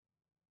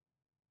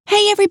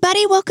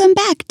everybody, welcome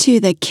back to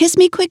the Kiss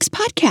Me Quicks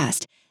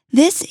podcast.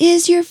 This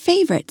is your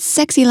favorite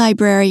sexy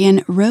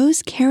librarian,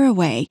 Rose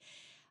Caraway.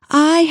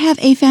 I have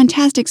a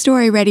fantastic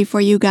story ready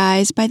for you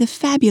guys by the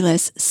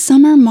fabulous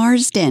Sommer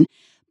Marsden.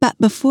 But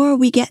before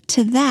we get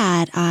to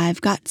that, I've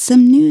got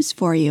some news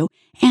for you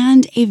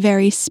and a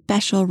very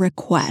special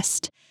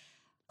request.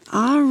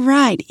 All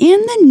right,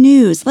 in the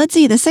news, let's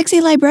see, the Sexy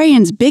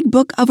Librarian's Big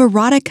Book of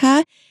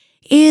Erotica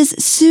is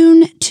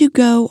soon to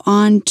go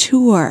on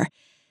tour.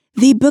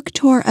 The book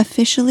tour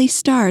officially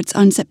starts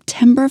on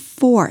September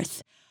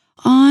 4th.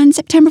 On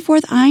September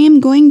 4th, I am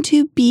going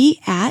to be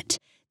at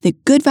the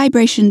Good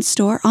Vibrations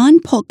store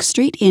on Polk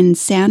Street in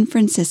San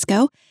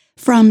Francisco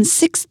from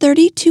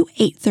 6:30 to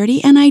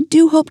 8:30, and I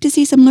do hope to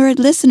see some lurid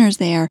listeners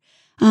there.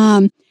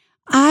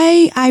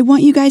 I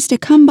want you guys to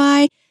come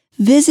by,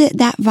 visit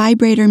that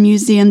vibrator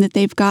museum that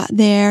they've got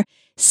there,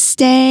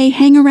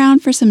 hang around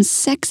for some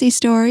sexy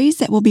stories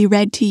that will be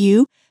read to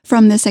you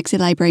from the Sexy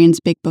Librarian's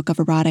Big Book of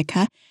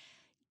Erotica.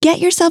 Get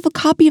yourself a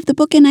copy of the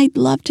book, and I'd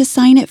love to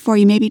sign it for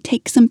you. Maybe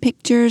take some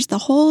pictures, the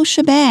whole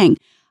shebang.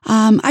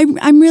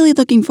 I'm really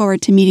looking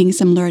forward to meeting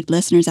some lurid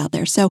listeners out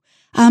there. So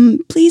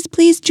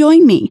please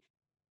join me.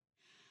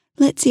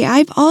 Let's see.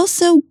 I've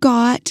also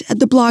got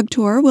the blog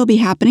tour will be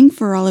happening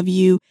for all of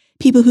you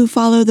people who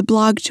follow the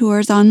blog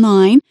tours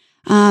online.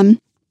 The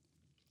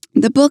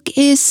book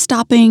is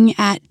stopping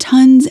at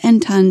tons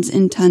and tons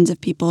and tons of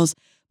people's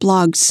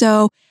blogs.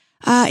 So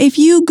if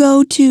you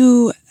go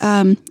to,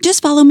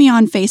 just follow me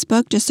on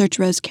Facebook, just search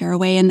Rose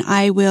Caraway, and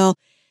I will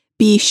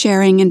be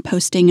sharing and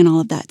posting and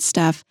all of that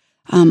stuff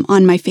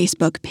on my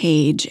Facebook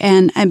page.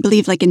 And I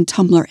believe like in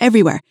Tumblr,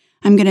 everywhere.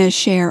 I'm going to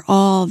share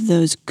all of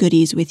those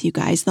goodies with you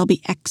guys. There'll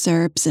be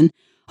excerpts and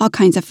all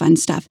kinds of fun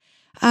stuff.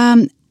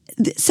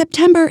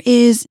 September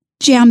is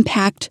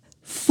jam-packed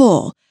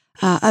full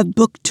of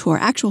book tour,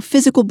 actual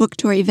physical book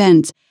tour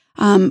events.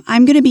 I'm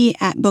going to be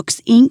at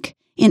Books Inc.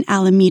 in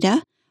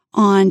Alameda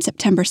on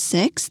September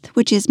 6th,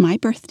 which is my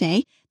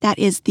birthday. That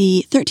is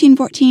the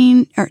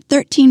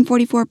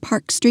 1344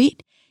 Park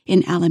Street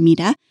in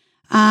Alameda.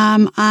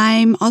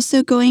 I'm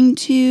also going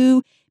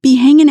to be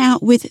hanging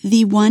out with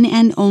the one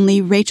and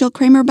only Rachel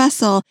Kramer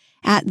Bussell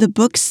at the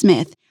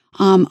Booksmith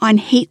on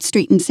Haight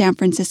Street in San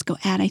Francisco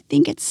at, I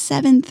think it's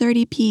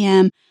 7:30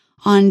 p.m.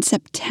 on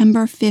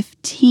September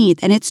 15th.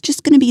 And it's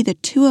just going to be the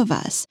two of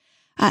us.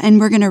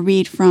 And we're going to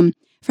read from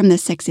the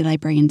Sexy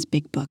Librarian's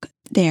Big Book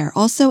there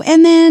also.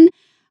 And then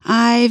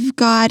I've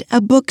got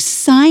a book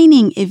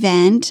signing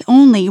event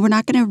only. We're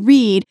not going to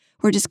read.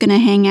 We're just going to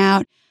hang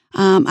out.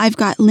 I've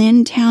got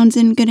Lynn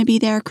Townsend going to be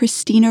there.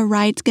 Christina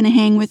Wright's going to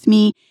hang with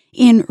me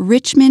in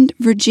Richmond,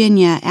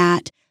 Virginia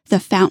at the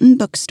Fountain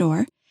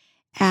Bookstore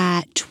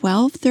at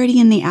 12:30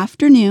 in the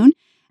afternoon.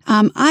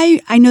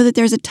 I know that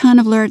there's a ton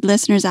of lurid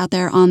listeners out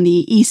there on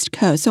the East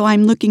Coast, so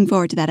I'm looking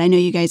forward to that. I know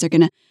you guys are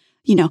going to,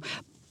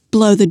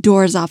 blow the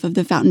doors off of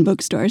the Fountain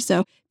Bookstore.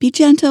 So be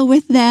gentle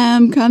with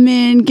them. Come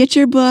in, get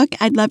your book.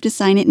 I'd love to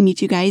sign it and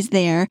meet you guys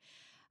there.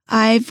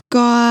 I've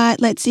got,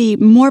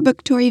 more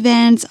book tour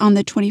events on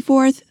the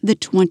 24th, the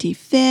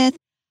 25th.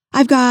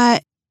 I've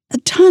got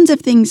tons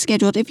of things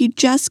scheduled. If you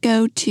just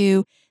go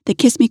to the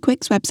Kiss Me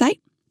Quicks website,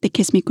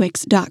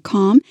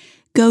 thekissmequicks.com,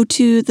 go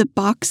to the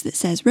box that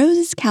says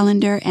Rose's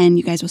Calendar, and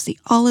you guys will see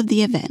all of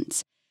the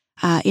events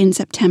in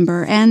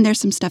September. And there's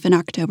some stuff in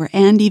October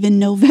and even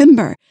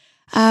November.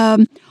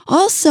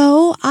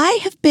 Also, I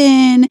have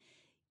been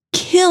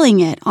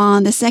killing it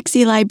on the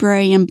Sexy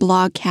Librarian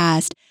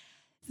blogcast.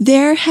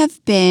 There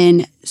have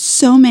been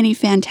so many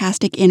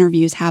fantastic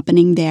interviews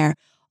happening there,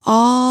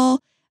 all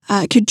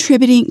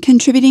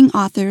contributing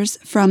authors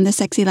from the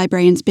Sexy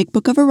Librarian's Big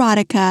Book of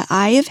Erotica.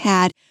 I have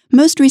had,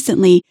 most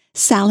recently,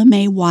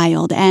 Salome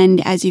Wilde. And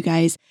as you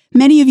guys,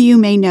 many of you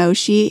may know,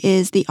 she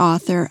is the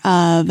author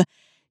of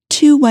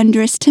Too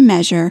Wondrous to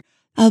Measure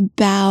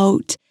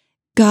about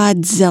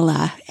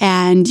Godzilla.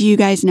 And you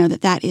guys know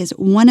that is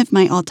one of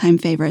my all-time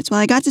favorites. Well,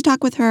 I got to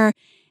talk with her,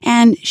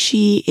 and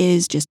she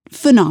is just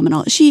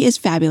phenomenal. She is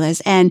fabulous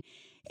and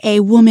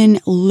a woman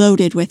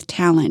loaded with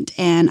talent.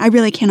 And I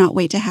really cannot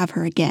wait to have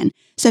her again.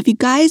 So if you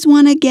guys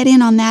want to get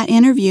in on that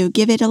interview,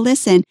 give it a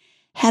listen.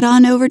 Head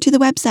on over to the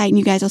website, and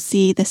you guys will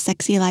see the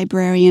Sexy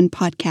Librarian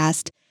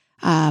podcast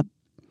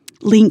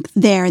link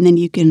there, and then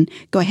you can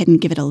go ahead and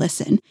give it a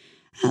listen.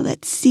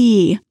 Let's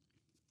see.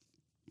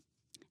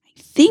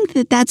 I think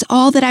that's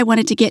all that I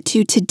wanted to get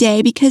to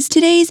today, because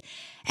today's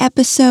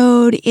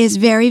episode is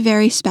very,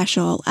 very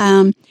special.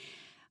 I've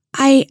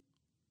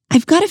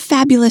got a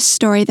fabulous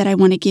story that I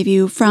want to give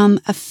you from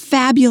a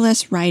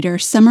fabulous writer,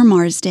 Sommer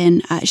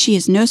Marsden. She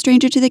is no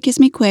stranger to the Kiss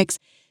Me Quicks.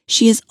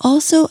 She is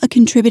also a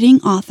contributing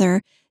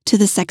author to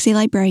the Sexy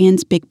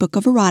Librarian's Big Book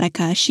of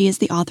Erotica. She is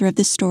the author of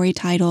the story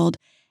titled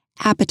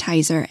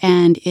Appetizer,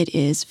 and it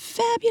is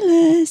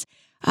fabulous.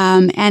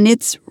 And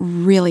it's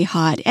really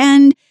hot.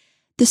 And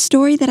the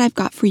story that I've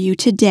got for you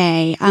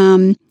today,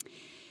 I'm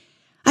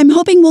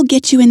hoping will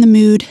get you in the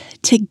mood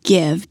to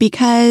give,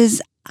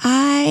 because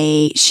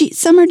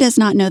Sommer does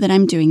not know that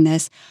I'm doing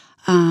this.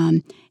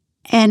 And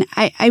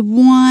I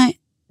want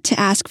to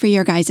ask for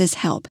your guys'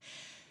 help.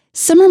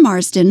 Summer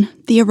Marsden,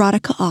 the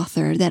erotica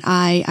author that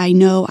I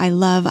know, I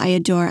love, I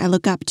adore, I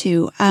look up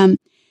to,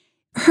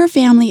 her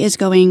family is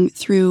going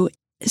through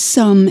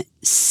some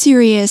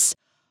serious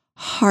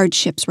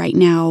hardships right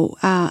now.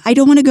 I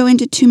don't want to go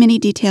into too many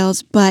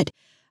details, but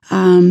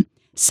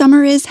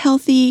Summer is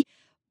healthy,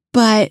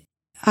 but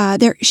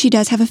she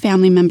does have a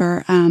family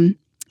member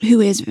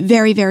who is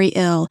very, very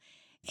ill.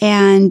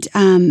 And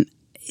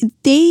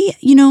they,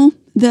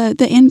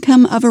 the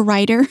income of a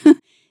writer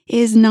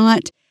is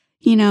not,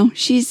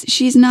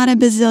 she's not a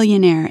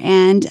bazillionaire.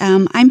 And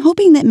I'm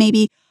hoping that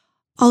maybe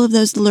all of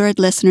those lurid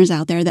listeners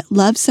out there that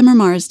love Summer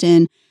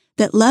Marsden,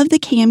 that love the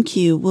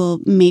KMQ, will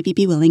maybe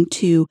be willing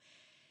to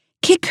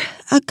kick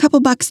a couple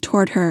bucks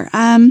toward her.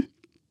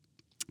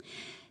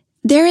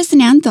 There is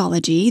an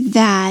anthology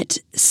that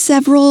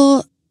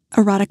several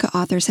erotica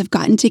authors have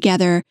gotten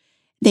together.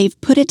 They've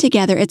put it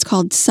together. It's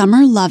called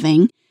Summer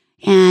Loving,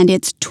 and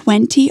it's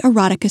 20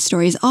 erotica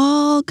stories,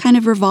 all kind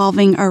of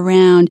revolving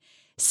around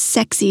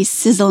sexy,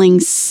 sizzling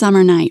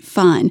summer night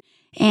fun.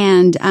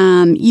 And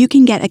you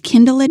can get a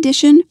Kindle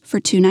edition for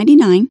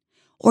 $2.99,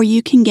 or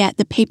you can get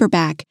the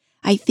paperback.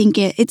 I think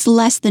it's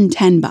less than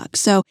 $10.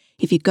 So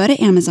if you go to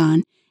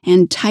Amazon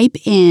and type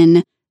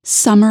in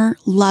Summer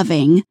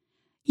Loving,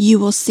 you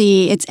will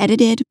see it's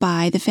edited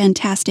by the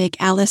fantastic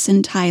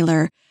Allison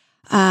Tyler.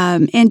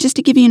 And just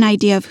to give you an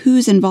idea of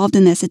who's involved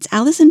in this, it's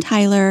Allison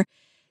Tyler,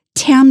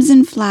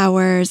 Tamsin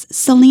Flowers,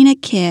 Selena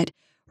Kitt,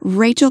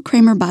 Rachel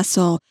Kramer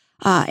Bussell,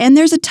 and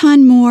there's a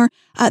ton more.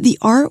 The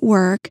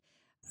artwork,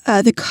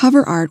 the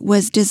cover art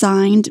was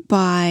designed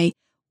by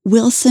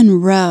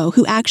Wilson Rowe,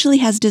 who actually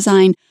has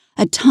designed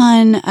a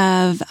ton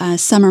of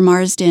Summer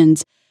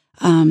Marsden's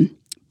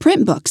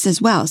print books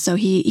as well. So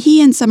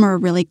he and Summer are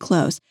really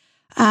close.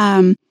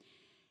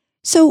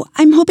 So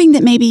I'm hoping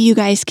that maybe you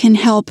guys can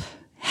help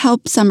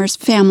Summer's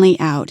family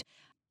out.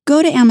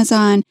 Go to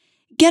Amazon,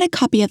 get a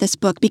copy of this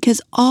book,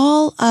 because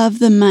all of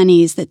the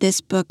monies that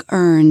this book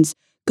earns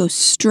go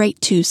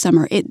straight to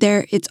Summer.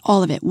 It's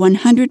all of it,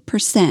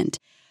 100%.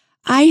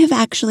 I have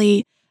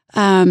actually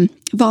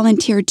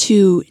volunteered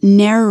to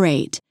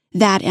narrate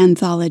that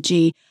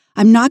anthology.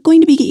 I'm not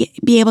going to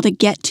be able to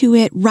get to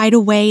it right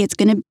away. It's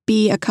going to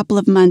be a couple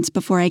of months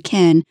before I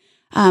can.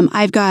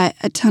 I've got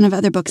a ton of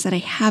other books that I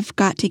have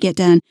got to get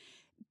done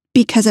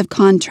because of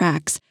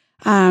contracts.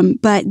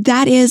 But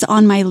that is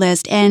on my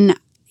list. And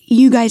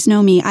you guys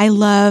know me. I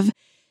love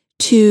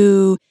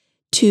to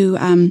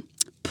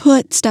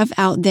put stuff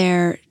out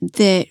there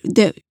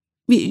that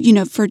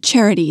for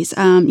charities.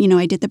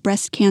 I did the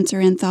breast cancer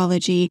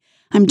anthology.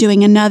 I'm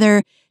doing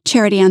another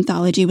charity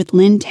anthology with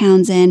Lynn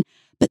Townsend.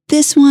 But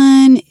this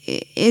one,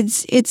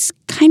 it's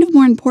kind of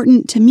more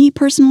important to me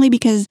personally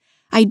because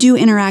I do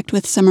interact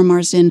with Summer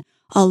Marsden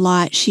a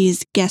lot.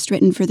 She's guest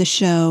written for the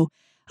show.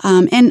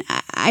 And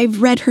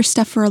I've read her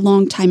stuff for a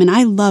long time, and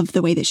I love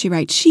the way that she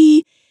writes.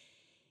 She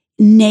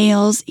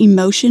nails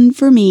emotion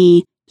for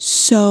me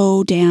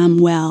so damn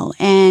well.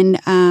 And,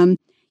 I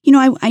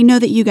know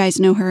that you guys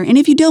know her. And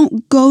if you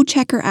don't, go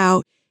check her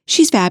out.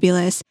 She's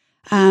fabulous.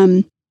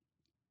 One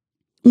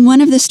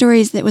of the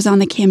stories that was on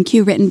the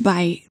KMQ written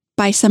by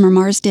Summer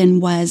Marsden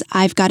was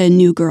I've Got a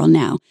New Girl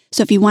Now.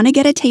 So if you want to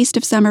get a taste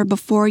of Summer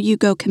before you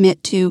go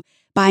commit to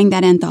buying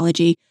that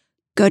anthology,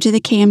 go to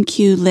the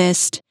KMQ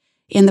list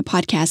in the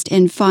podcast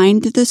and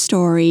find the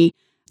story,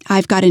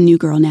 I've Got a New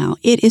Girl Now.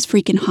 It is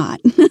freaking hot.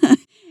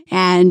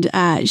 And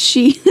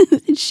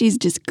she's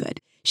just good.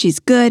 She's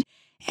good,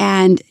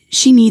 and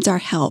she needs our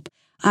help.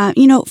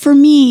 For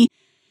me,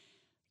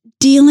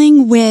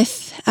 dealing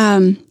with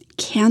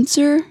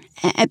cancer,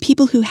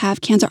 people who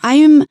have cancer, I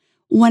am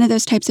one of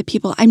those types of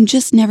people. I'm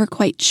just never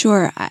quite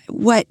sure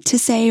what to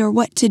say or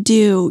what to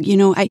do.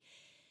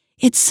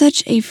 It's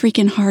such a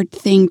freaking hard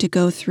thing to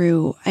go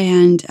through.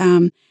 And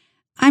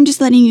I'm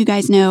just letting you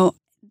guys know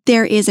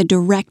there is a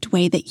direct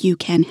way that you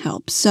can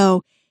help.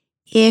 So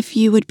if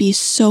you would be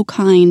so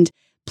kind,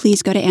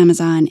 please go to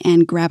Amazon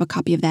and grab a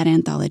copy of that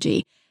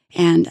anthology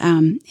and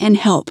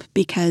help,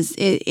 because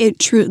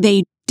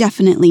they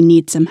definitely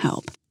need some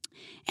help.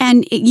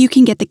 And you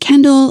can get the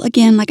Kindle,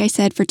 again, like I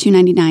said, for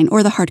 $2.99,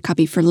 or the hard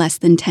copy for less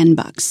than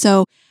 $10.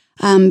 So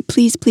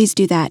please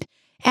do that.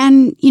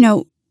 And,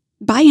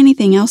 buy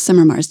anything else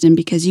Summer Marsden,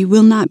 because you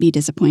will not be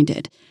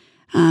disappointed.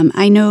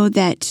 I know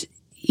that,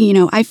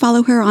 I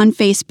follow her on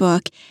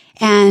Facebook,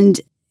 and,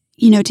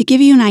 to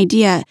give you an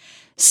idea,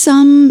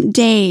 some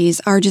days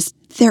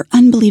they're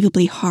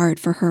unbelievably hard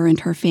for her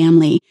and her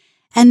family.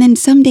 And then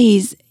some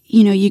days,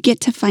 you get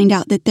to find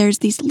out that there's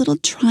these little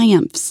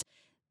triumphs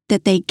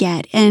that they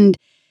get, and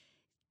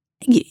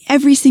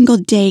every single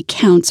day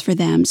counts for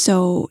them.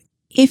 So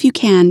if you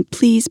can,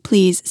 please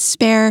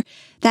spare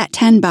that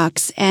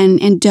 $10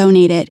 and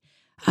donate it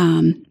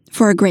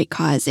for a great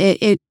cause.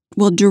 It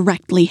will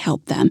directly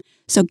help them.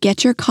 So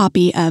get your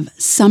copy of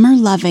Summer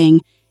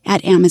Loving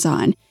at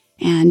Amazon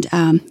and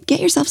get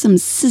yourself some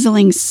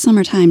sizzling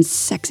summertime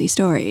sexy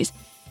stories.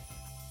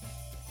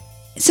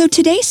 So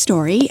today's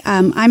story,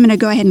 I'm going to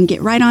go ahead and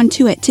get right on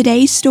to it.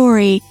 Today's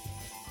story,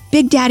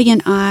 Big Daddy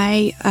and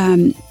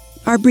I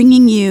are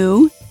bringing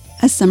you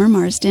a Summer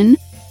Marsden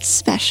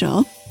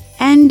special.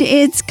 And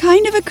it's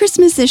kind of a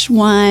Christmas-ish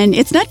one.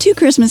 It's not too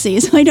Christmassy,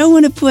 so I don't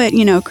want to put,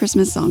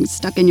 Christmas songs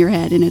stuck in your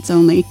head and it's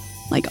only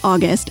like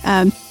August.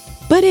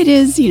 But it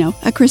is,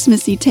 a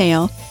Christmassy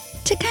tale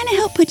to kind of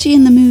help put you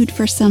in the mood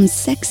for some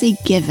sexy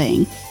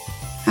giving.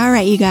 All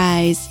right, you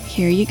guys,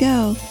 here you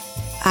go.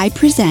 I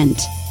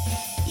present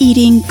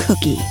Eating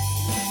Cookie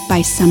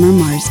by Sommer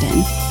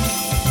Marsden.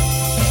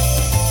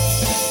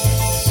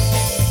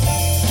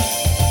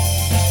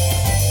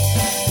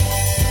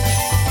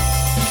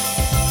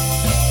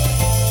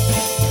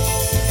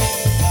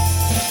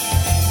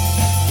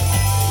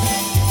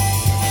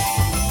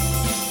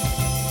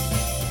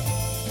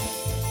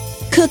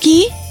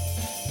 Cookie?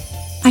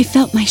 I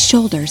felt my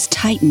shoulders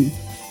tighten.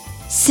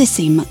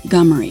 Sissy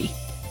Montgomery.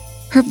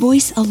 Her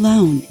voice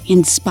alone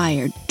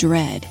inspired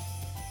dread.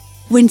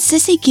 When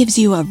Sissy gives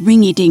you a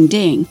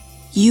ringy-ding-ding,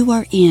 you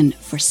are in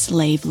for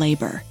slave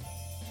labor.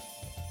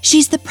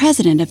 She's the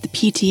president of the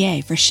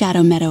PTA for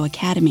Shadow Meadow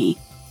Academy.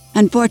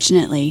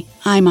 Unfortunately,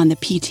 I'm on the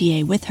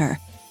PTA with her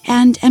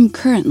and am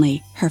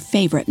currently her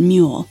favorite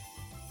mule.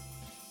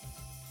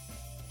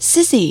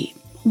 Sissy,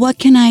 what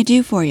can I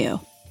do for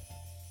you?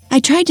 I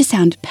tried to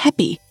sound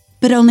peppy,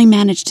 but only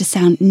managed to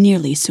sound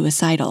nearly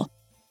suicidal.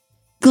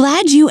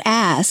 Glad you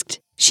asked,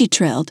 she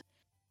trilled.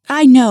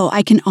 I know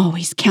I can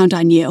always count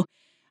on you.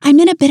 I'm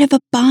in a bit of a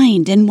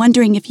bind and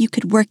wondering if you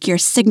could work your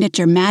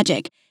signature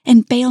magic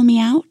and bail me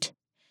out.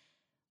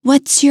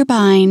 What's your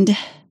bind?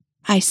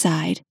 I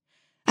sighed.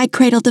 I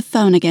cradled the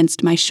phone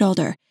against my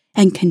shoulder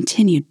and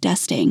continued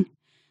dusting.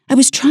 I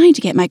was trying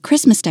to get my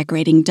Christmas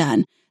decorating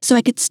done so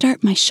I could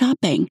start my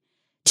shopping.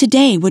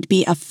 Today would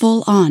be a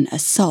full-on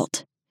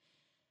assault.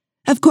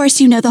 Of course,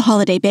 you know the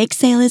holiday bake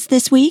sale is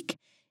this week.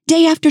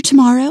 Day after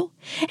tomorrow.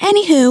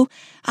 Anywho,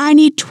 I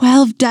need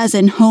 12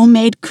 dozen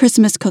homemade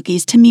Christmas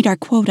cookies to meet our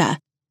quota.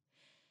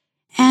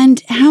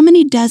 And how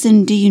many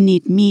dozen do you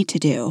need me to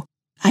do?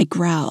 I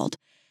growled.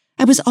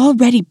 I was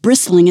already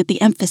bristling at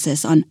the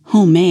emphasis on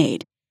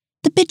homemade.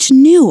 The bitch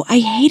knew I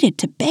hated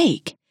to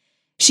bake.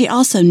 She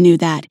also knew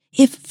that,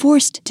 if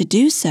forced to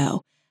do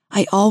so,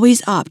 I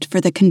always opt for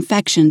the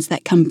confections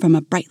that come from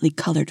a brightly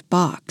colored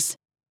box.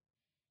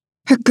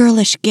 Her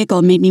girlish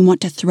giggle made me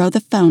want to throw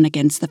the phone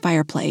against the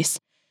fireplace.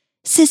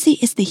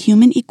 Sissy is the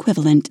human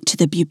equivalent to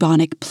the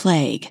bubonic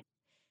plague.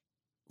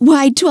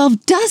 Why,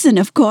 12 dozen,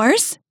 of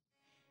course!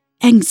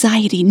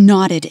 Anxiety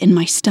knotted in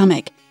my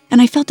stomach,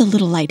 and I felt a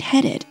little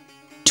lightheaded.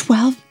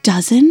 12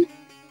 dozen?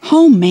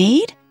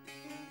 Homemade?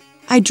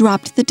 I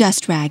dropped the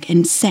dust rag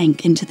and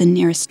sank into the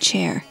nearest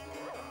chair.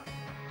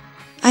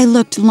 I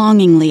looked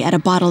longingly at a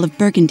bottle of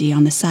Burgundy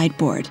on the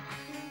sideboard.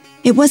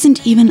 It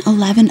wasn't even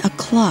 11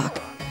 o'clock.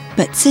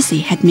 But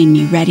Sissy had made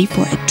me ready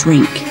for a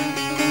drink.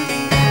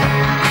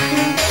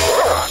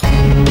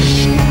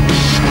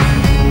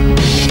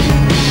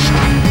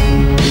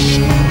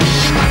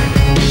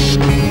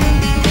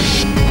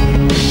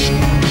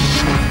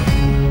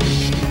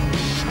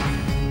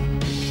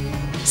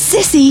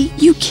 Sissy,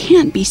 you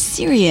can't be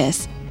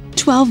serious.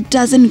 12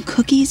 dozen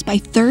cookies by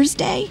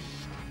Thursday?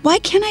 Why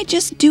can't I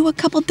just do a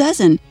couple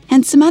dozen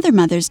and some other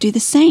mothers do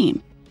the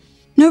same?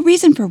 No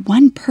reason for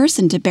one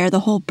person to bear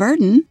the whole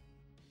burden.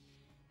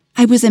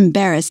 I was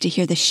embarrassed to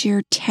hear the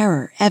sheer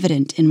terror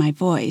evident in my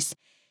voice.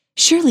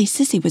 Surely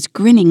Sissy was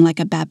grinning like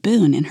a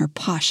baboon in her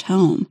posh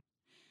home.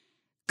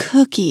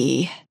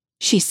 Cookie,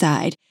 she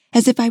sighed,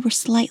 as if I were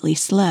slightly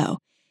slow.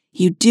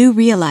 You do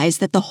realize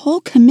that the whole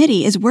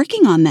committee is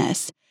working on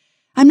this.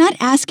 I'm not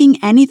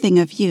asking anything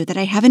of you that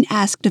I haven't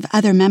asked of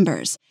other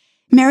members.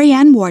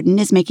 Marianne Warden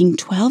is making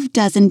 12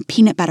 dozen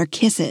peanut butter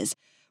kisses.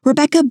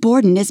 Rebecca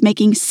Borden is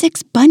making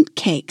 6 bundt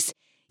cakes.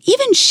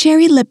 Even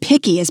Sherry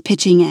Lepicki is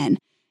pitching in.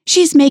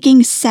 She's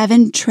making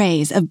 7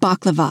 trays of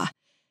baklava.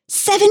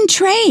 7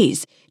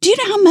 trays! Do you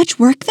know how much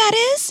work that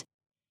is?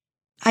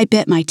 I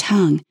bit my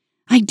tongue.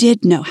 I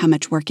did know how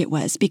much work it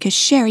was because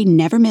Sherry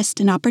never missed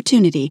an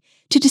opportunity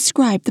to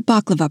describe the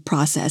baklava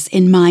process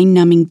in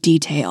mind-numbing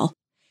detail.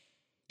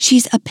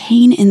 She's a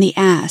pain in the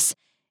ass,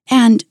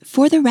 and,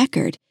 for the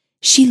record,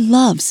 she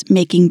loves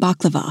making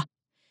baklava.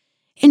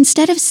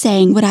 Instead of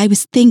saying what I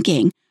was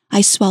thinking,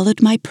 I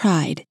swallowed my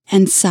pride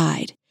and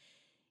sighed.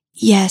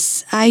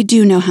 Yes, I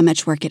do know how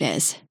much work it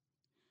is.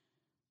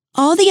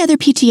 All the other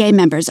PTA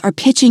members are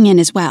pitching in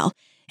as well.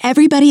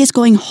 Everybody is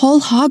going whole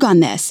hog on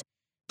this.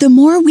 The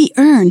more we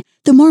earn,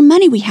 the more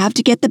money we have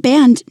to get the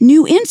band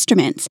new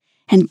instruments.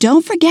 And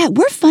don't forget,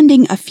 we're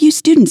funding a few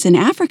students in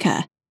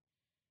Africa.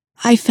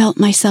 I felt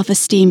my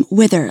self-esteem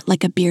wither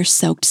like a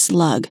beer-soaked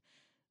slug.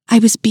 I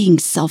was being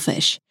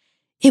selfish.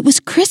 It was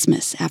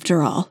Christmas,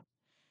 after all.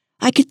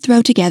 I could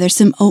throw together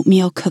some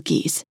oatmeal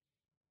cookies.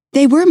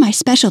 They were my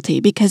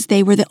specialty because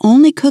they were the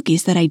only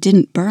cookies that I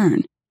didn't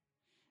burn.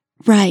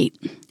 Right,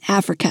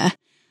 Africa.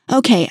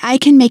 Okay, I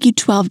can make you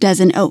 12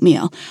 dozen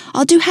oatmeal.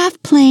 I'll do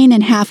half plain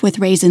and half with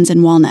raisins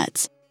and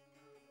walnuts.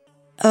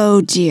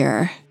 Oh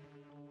dear.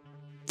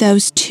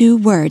 Those 2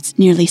 words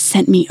nearly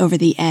sent me over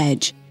the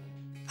edge.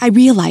 I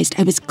realized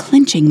I was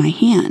clenching my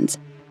hands.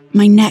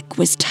 My neck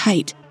was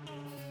tight.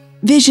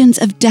 Visions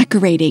of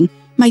decorating,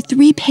 my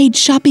 3-page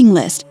shopping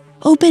list,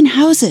 open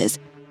houses,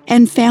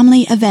 and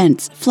family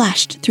events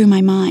flashed through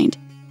my mind.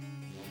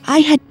 I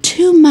had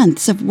 2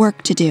 months of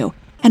work to do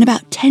and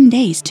about 10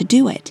 days to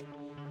do it.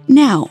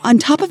 Now, on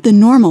top of the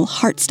normal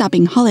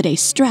heart-stopping holiday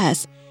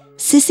stress,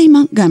 Sissy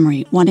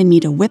Montgomery wanted me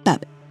to whip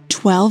up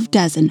 12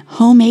 dozen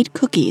homemade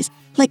cookies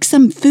like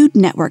some Food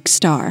Network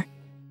star.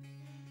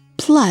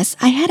 Plus,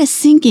 I had a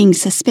sinking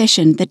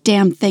suspicion the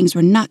damn things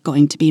were not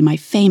going to be my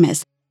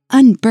famous,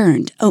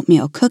 unburned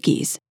oatmeal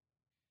cookies.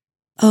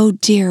 Oh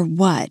dear,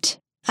 what?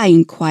 I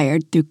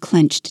inquired through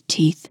clenched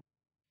teeth.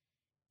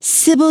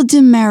 Sybil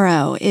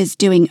DeMero is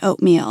doing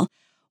oatmeal.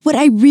 What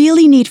I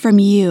really need from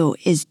you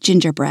is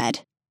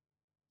gingerbread.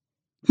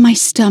 My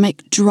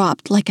stomach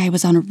dropped like I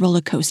was on a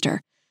roller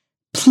coaster.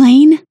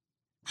 Plain?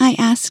 I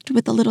asked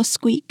with a little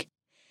squeak.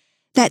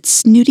 That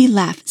snooty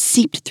laugh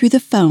seeped through the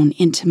phone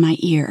into my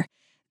ear.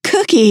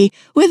 Cookie?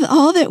 With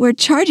all that we're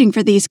charging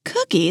for these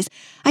cookies,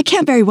 I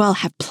can't very well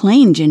have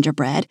plain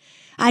gingerbread.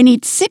 I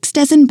need 6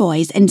 dozen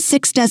boys and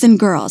 6 dozen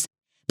girls.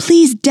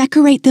 Please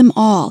decorate them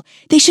all.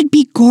 They should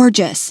be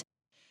gorgeous.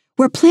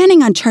 We're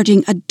planning on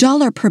charging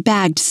 $1 per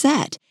bagged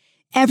set.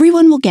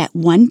 Everyone will get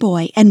 1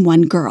 boy and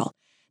 1 girl.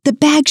 The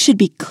bag should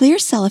be clear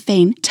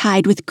cellophane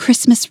tied with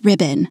Christmas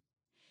ribbon.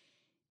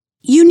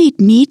 You need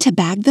me to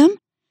bag them?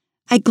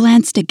 I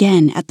glanced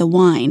again at the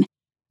wine.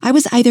 I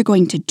was either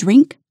going to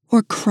drink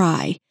or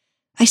cry.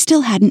 I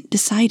still hadn't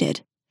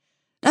decided.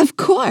 Of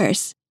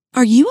course.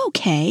 Are you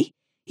okay?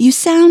 You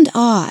sound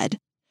odd.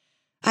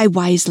 I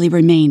wisely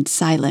remained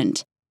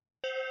silent.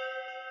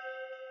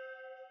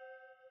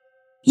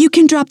 You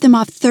can drop them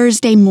off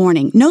Thursday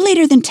morning, no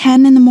later than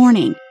 10 in the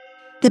morning.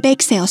 The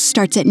bake sale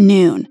starts at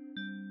noon.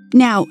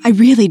 Now, I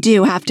really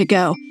do have to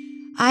go.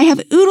 I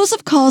have oodles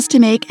of calls to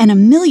make and a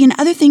million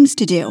other things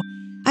to do.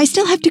 I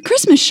still have to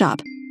Christmas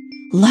shop.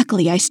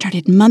 Luckily, I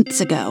started months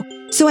ago,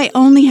 so I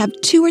only have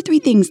 2 or 3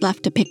 things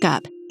left to pick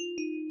up.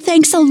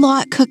 Thanks a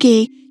lot,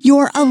 Cookie.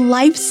 You're a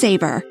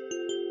lifesaver.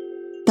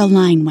 The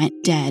line went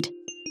dead.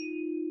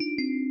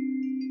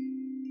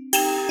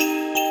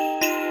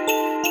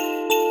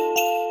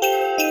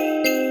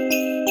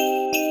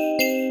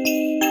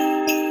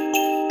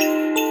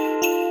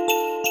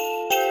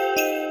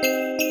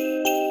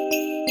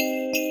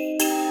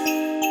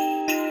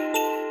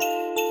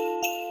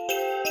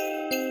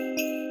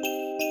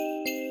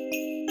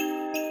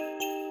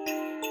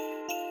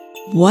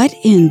 What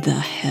in the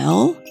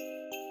hell?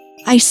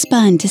 I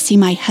spun to see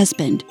my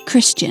husband,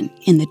 Christian,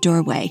 in the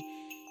doorway.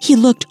 He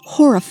looked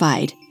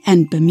horrified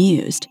and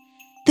bemused.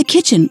 The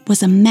kitchen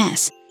was a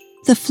mess.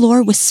 The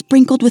floor was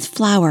sprinkled with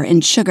flour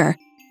and sugar.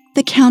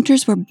 The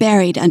counters were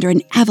buried under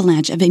an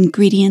avalanche of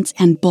ingredients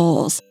and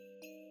bowls.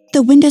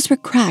 The windows were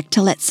cracked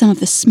to let some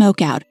of the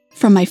smoke out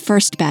from my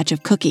first batch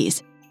of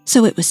cookies,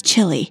 so it was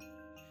chilly.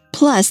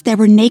 Plus, there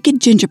were naked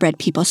gingerbread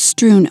people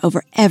strewn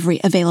over every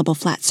available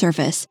flat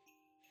surface.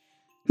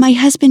 My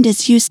husband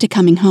is used to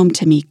coming home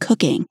to me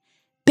cooking.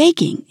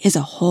 Baking is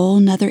a whole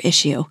nother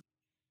issue.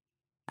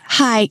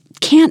 Hi,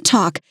 can't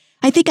talk.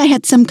 I think I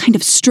had some kind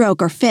of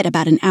stroke or fit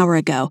about an hour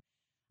ago.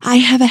 I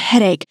have a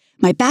headache,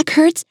 my back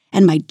hurts,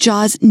 and my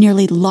jaws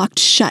nearly locked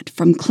shut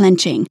from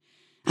clenching.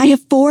 I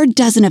have 4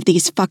 dozen of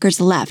these fuckers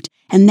left,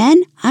 and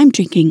then I'm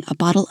drinking a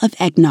bottle of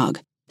eggnog,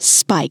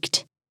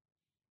 spiked.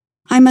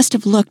 I must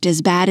have looked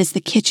as bad as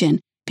the kitchen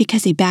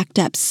because he backed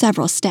up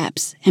several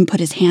steps and put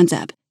his hands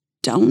up.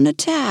 Don't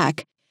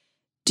attack.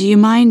 Do you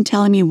mind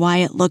telling me why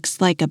it looks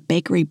like a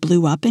bakery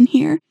blew up in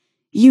here?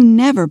 You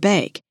never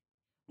bake.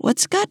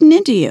 What's gotten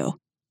into you?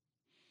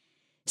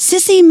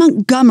 Sissy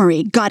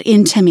Montgomery got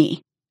into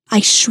me. I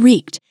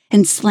shrieked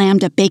and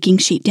slammed a baking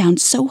sheet down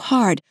so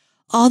hard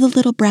all the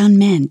little brown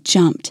men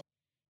jumped.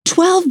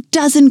 12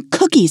 dozen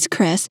cookies,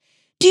 Chris.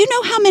 Do you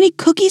know how many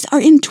cookies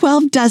are in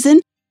 12 dozen?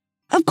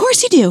 Of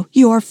course you do.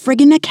 You're a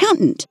friggin'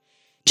 accountant.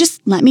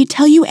 Just let me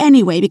tell you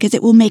anyway because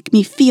it will make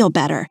me feel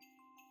better.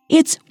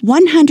 It's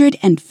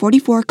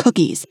 144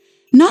 cookies.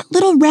 Not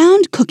little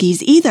round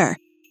cookies either.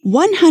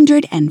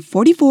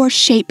 144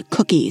 shape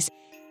cookies.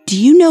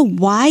 Do you know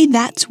why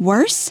that's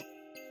worse?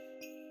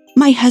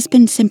 My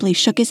husband simply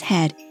shook his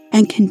head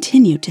and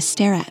continued to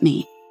stare at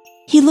me.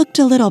 He looked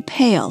a little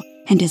pale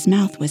and his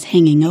mouth was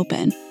hanging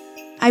open.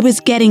 I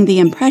was getting the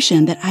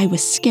impression that I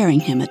was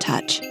scaring him a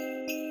touch.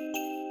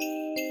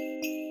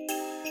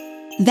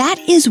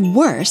 That is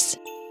worse,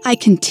 I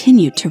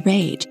continued to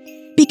rage.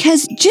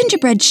 Because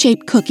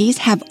gingerbread-shaped cookies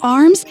have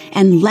arms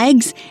and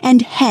legs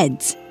and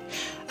heads.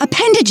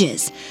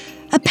 Appendages.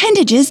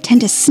 Appendages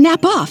tend to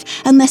snap off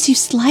unless you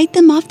slide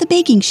them off the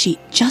baking sheet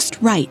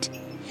just right.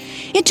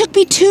 It took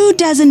me 2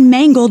 dozen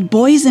mangled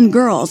boys and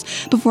girls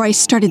before I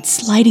started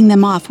sliding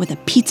them off with a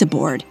pizza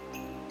board.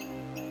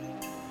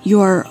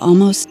 You're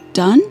almost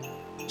done?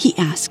 He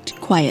asked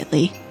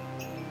quietly.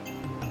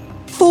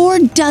 4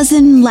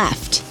 dozen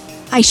left,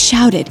 I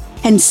shouted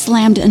and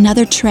slammed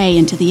another tray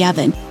into the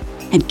oven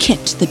and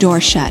kicked the door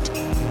shut.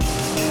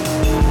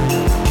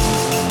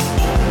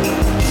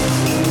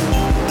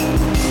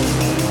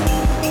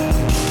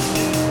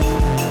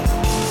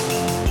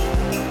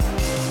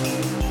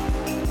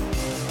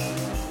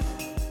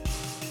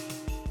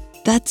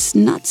 That's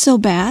not so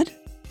bad,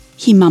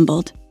 he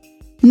mumbled.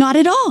 Not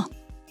at all.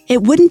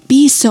 It wouldn't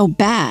be so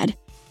bad.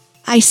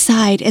 I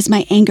sighed as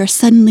my anger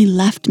suddenly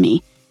left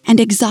me and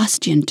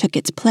exhaustion took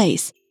its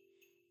place.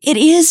 It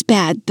is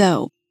bad,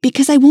 though,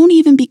 because I won't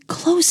even be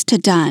close to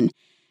done.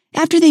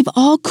 After they've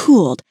all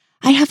cooled,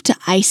 I have to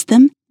ice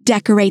them,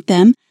 decorate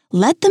them,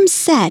 let them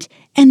set,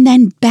 and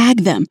then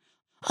bag them.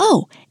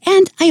 Oh,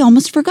 and I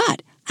almost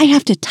forgot. I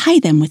have to tie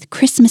them with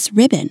Christmas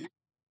ribbon.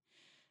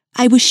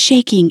 I was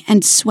shaking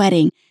and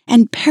sweating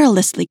and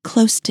perilously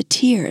close to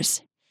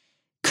tears.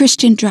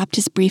 Christian dropped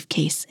his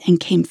briefcase and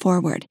came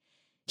forward.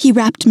 He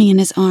wrapped me in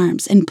his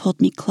arms and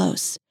pulled me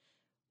close.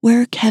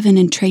 Where are Kevin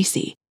and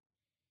Tracy?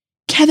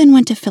 Kevin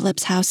went to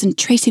Philip's house and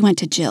Tracy went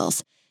to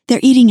Jill's. They're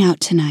eating out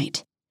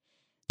tonight.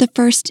 The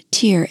first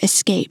tear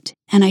escaped,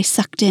 and I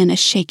sucked in a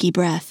shaky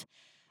breath.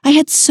 I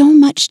had so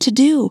much to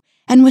do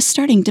and was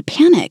starting to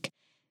panic.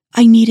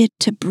 I needed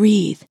to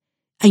breathe.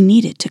 I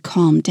needed to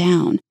calm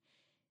down.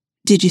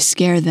 Did you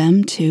scare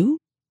them, too?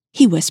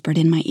 He whispered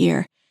in my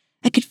ear.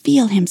 I could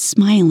feel him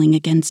smiling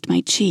against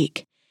my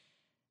cheek.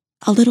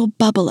 A little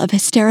bubble of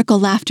hysterical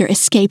laughter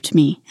escaped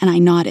me, and I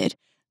nodded.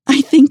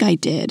 I think I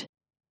did.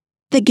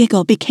 The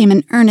giggle became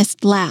an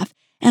earnest laugh,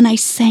 and I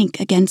sank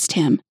against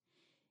him.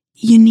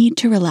 You need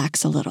to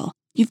relax a little.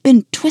 You've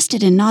been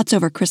twisted in knots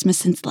over Christmas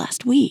since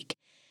last week.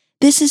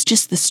 This is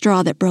just the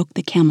straw that broke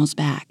the camel's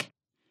back.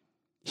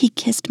 He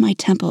kissed my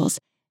temples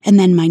and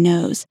then my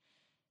nose.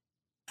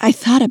 I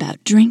thought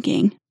about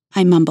drinking,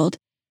 I mumbled,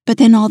 but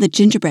then all the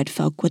gingerbread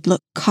folk would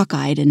look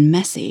cockeyed and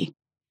messy.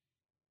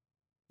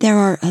 There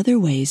are other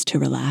ways to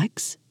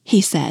relax,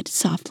 he said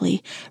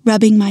softly,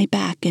 rubbing my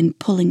back and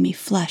pulling me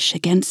flush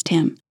against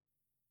him.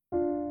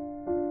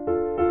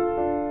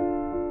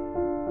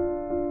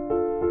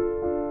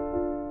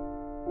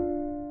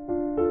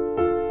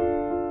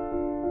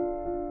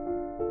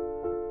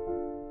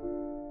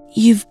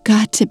 You've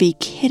got to be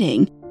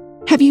kidding.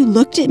 Have you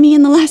looked at me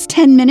in the last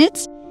 10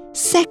 minutes?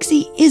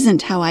 Sexy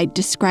isn't how I'd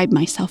describe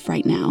myself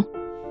right now.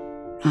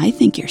 I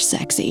think you're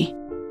sexy,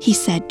 he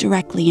said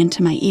directly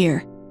into my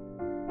ear.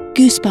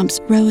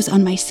 Goosebumps rose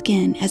on my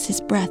skin as his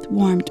breath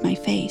warmed my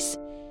face.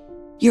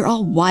 You're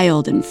all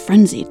wild and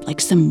frenzied like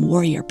some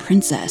warrior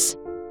princess.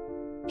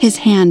 His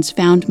hands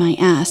found my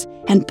ass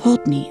and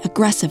pulled me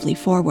aggressively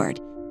forward.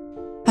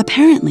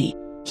 Apparently,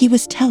 he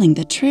was telling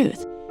the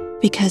truth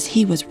because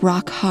he was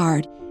rock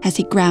hard as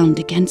he ground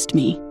against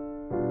me.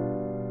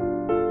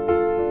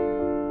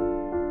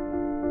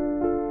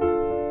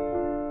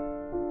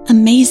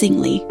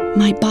 Amazingly,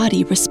 my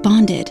body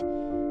responded.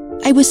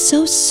 I was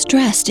so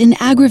stressed and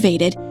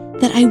aggravated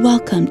that I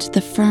welcomed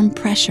the firm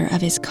pressure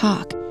of his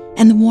cock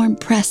and the warm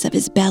press of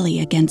his belly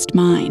against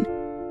mine.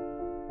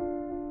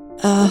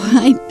 Oh,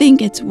 I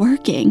think it's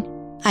working,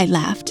 I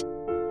laughed.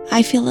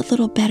 I feel a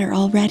little better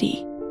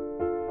already.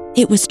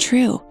 It was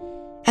true.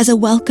 As a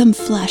welcome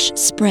flush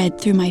spread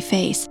through my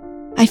face,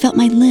 I felt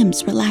my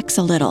limbs relax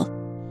a little.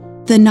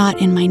 The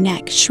knot in my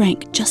neck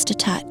shrank just a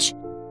touch.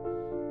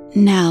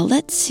 Now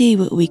let's see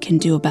what we can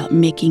do about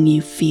making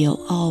you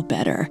feel all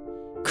better,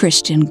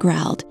 Christian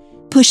growled,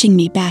 pushing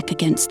me back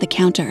against the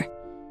counter.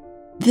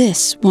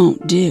 This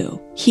won't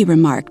do, he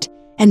remarked,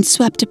 and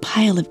swept a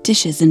pile of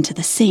dishes into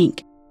the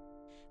sink.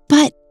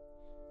 But,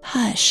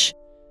 hush,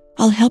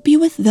 I'll help you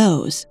with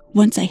those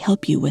once I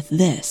help you with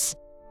this.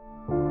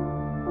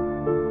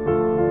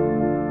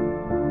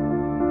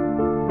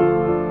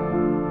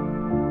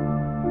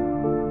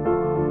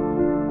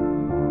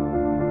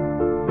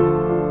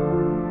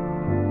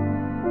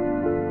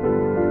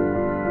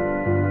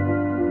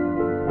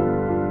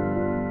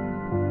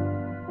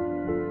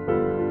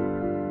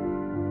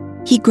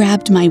 He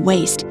grabbed my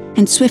waist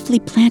and swiftly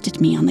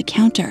planted me on the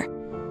counter.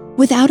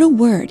 Without a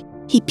word,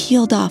 he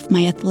peeled off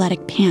my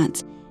athletic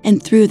pants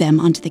and threw them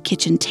onto the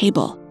kitchen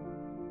table.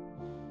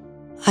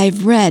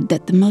 I've read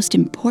that the most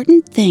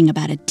important thing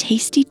about a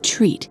tasty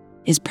treat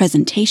is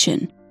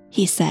presentation,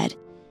 he said,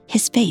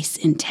 his face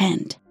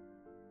intent.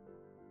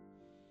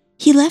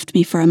 He left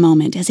me for a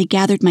moment as he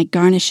gathered my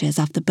garnishes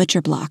off the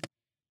butcher block.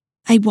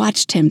 I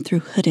watched him through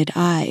hooded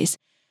eyes.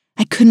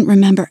 I couldn't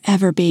remember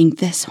ever being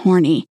this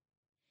horny.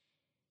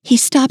 He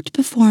stopped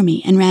before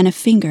me and ran a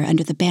finger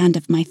under the band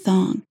of my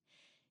thong.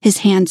 His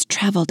hands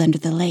traveled under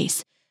the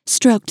lace,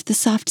 stroked the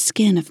soft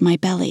skin of my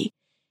belly.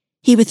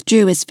 He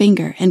withdrew his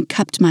finger and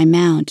cupped my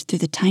mound through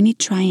the tiny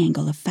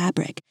triangle of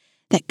fabric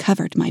that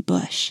covered my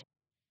bush.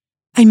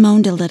 I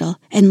moaned a little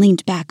and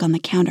leaned back on the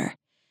counter.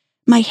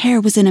 My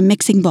hair was in a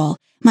mixing bowl,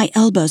 my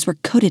elbows were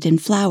coated in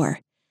flour,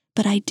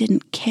 but I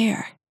didn't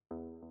care.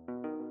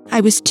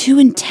 I was too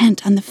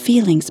intent on the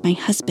feelings my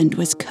husband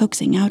was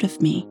coaxing out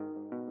of me.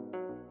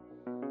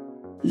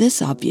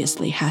 This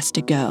obviously has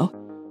to go,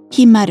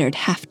 he muttered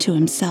half to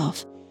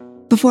himself.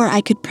 Before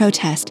I could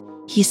protest,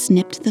 he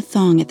snipped the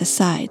thong at the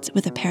sides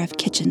with a pair of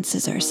kitchen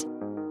scissors.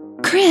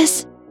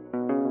 Chris!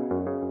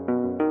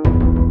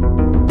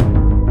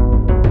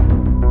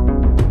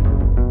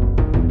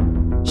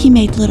 He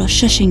made little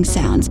shushing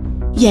sounds,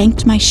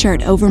 yanked my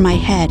shirt over my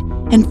head,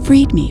 and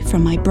freed me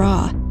from my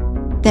bra.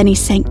 Then he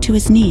sank to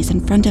his knees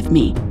in front of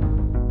me.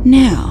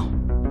 Now,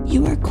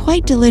 You are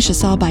quite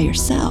delicious all by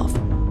yourself.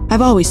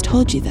 I've always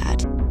told you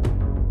that."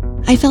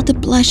 I felt a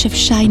blush of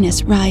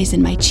shyness rise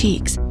in my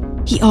cheeks.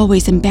 He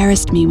always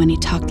embarrassed me when he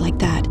talked like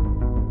that.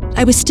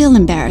 I was still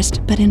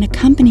embarrassed, but an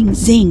accompanying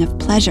zing of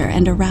pleasure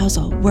and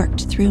arousal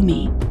worked through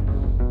me.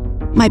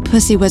 My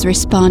pussy was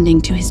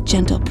responding to his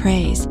gentle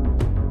praise.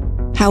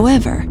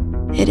 However,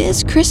 it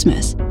is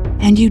Christmas,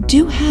 and you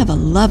do have a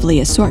lovely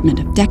assortment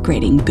of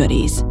decorating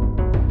goodies.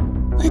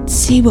 Let's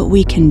see what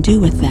we can do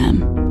with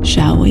them,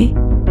 shall we?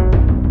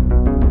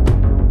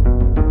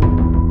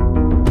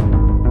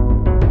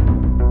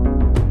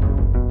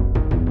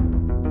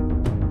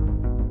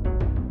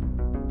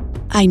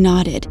 I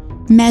nodded,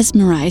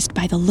 mesmerized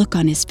by the look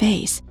on his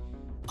face,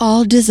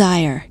 all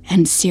desire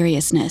and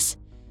seriousness.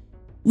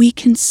 "We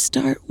can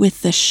start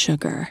with the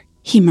sugar,"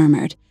 he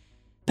murmured,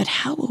 "but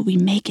how will we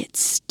make it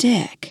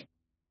stick?"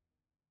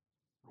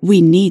 "We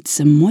need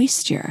some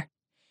moisture."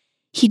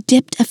 He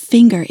dipped a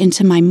finger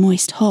into my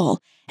moist hole,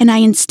 and I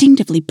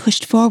instinctively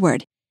pushed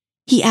forward.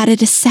 He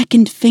added a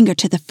second finger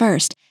to the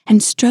first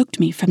and stroked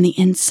me from the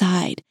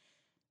inside.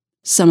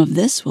 "Some of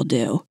this will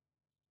do."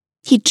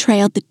 He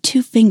trailed the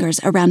 2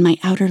 fingers around my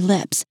outer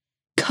lips,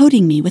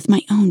 coating me with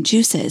my own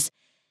juices.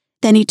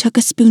 Then he took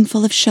a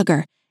spoonful of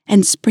sugar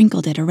and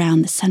sprinkled it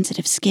around the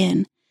sensitive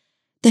skin.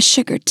 The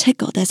sugar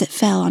tickled as it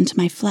fell onto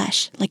my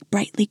flesh like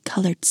brightly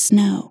colored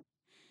snow.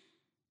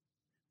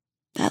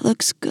 "That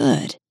looks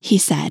good," he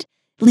said,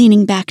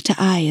 leaning back to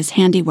eye his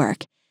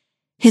handiwork.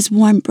 His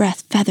warm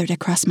breath feathered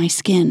across my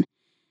skin.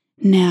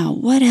 "Now,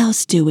 what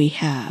else do we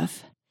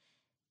have?"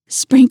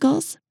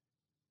 "Sprinkles?"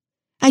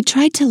 I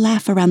tried to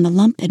laugh around the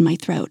lump in my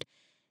throat.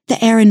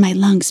 The air in my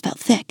lungs felt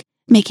thick,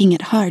 making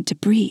it hard to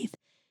breathe.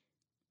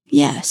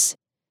 "Yes,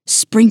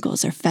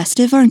 sprinkles are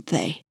festive, aren't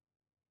they?"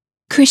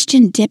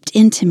 Christian dipped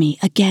into me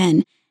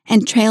again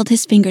and trailed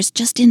his fingers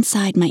just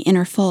inside my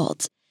inner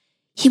folds.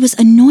 He was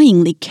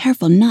annoyingly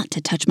careful not to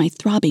touch my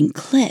throbbing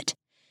clit.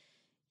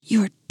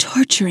 "You're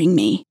torturing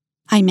me,"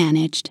 I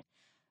managed.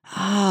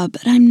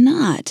 But I'm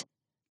not.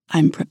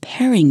 I'm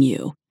preparing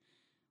you.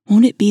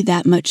 Won't it be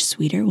that much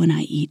sweeter when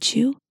I eat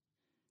you?"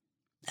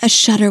 A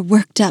shudder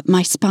worked up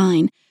my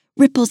spine.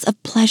 Ripples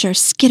of pleasure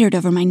skittered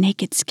over my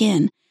naked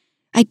skin.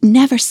 I'd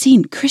never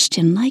seen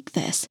Christian like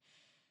this.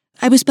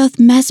 I was both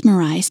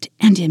mesmerized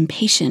and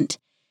impatient.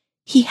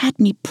 He had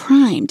me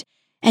primed,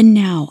 and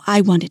now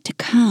I wanted to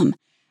come.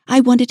 I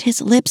wanted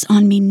his lips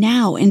on me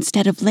now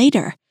instead of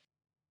later.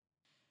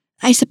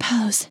 "I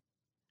suppose,"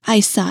 I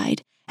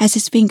sighed as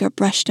his finger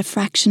brushed a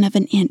fraction of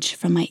an inch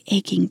from my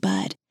aching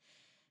bud.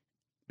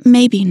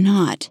 "Maybe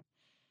not."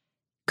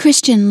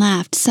 Christian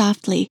laughed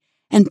softly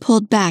and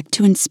pulled back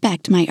to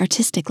inspect my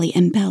artistically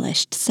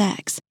embellished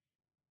sex.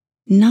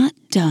 "Not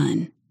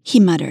done,"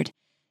 he muttered.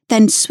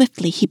 Then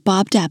swiftly he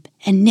bobbed up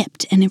and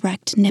nipped an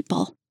erect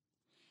nipple.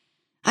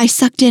 I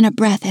sucked in a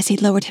breath as he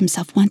lowered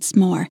himself once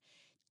more.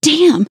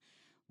 "Damn!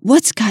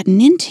 What's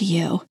gotten into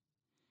you?"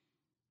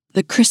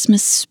 "The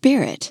Christmas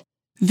spirit,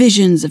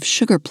 visions of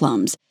sugar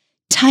plums,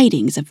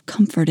 tidings of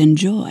comfort and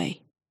joy."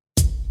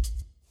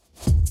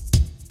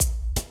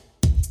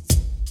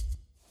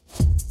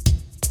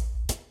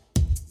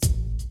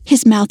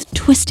 His mouth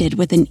twisted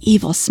with an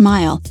evil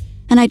smile,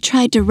 and I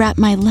tried to wrap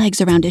my legs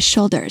around his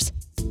shoulders.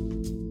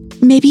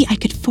 Maybe I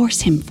could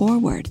force him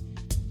forward.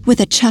 With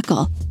a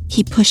chuckle,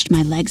 he pushed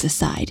my legs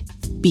aside.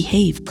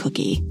 "Behave,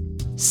 Cookie.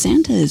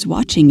 Santa is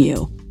watching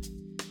you."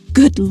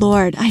 "Good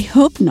Lord, I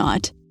hope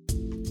not."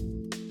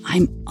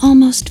 "I'm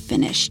almost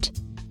finished.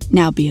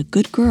 Now be a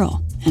good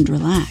girl and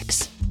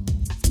relax."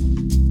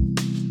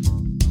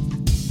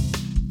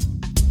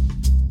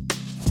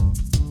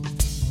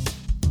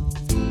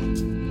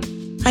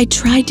 I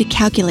tried to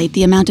calculate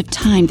the amount of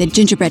time the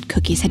gingerbread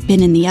cookies had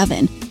been in the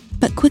oven,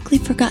 but quickly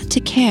forgot to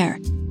care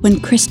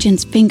when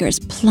Christian's fingers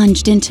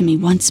plunged into me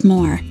once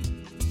more.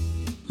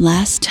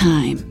 "Last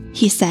time,"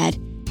 he said,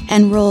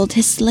 and rolled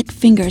his slick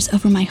fingers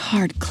over my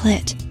hard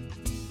clit.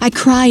 I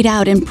cried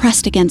out and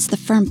pressed against the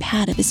firm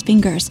pad of his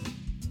fingers.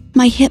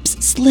 My hips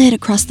slid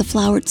across the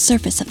floured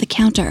surface of the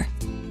counter.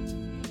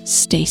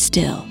 "Stay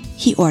still,"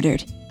 he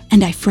ordered,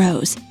 and I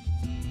froze.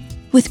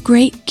 With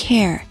great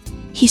care,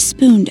 he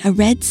spooned a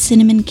red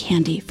cinnamon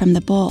candy from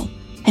the bowl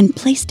and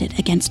placed it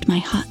against my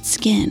hot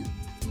skin.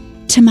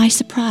 To my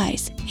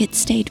surprise, it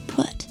stayed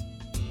put.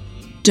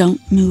 "Don't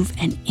move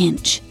an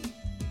inch."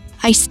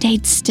 I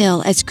stayed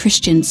still as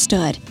Christian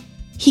stood.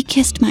 He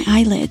kissed my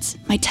eyelids,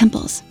 my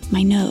temples,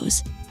 my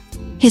nose.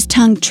 His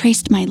tongue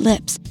traced my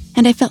lips,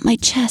 and I felt my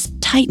chest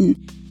tighten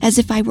as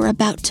if I were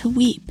about to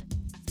weep.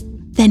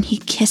 Then he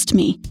kissed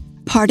me,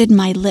 parted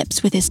my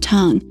lips with his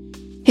tongue.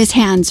 His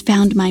hands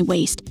found my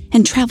waist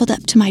and traveled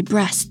up to my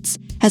breasts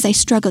as I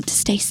struggled to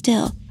stay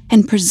still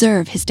and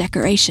preserve his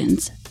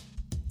decorations.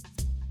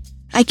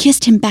 I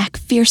kissed him back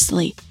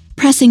fiercely,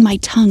 pressing my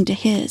tongue to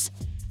his.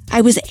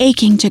 I was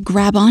aching to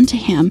grab onto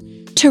him,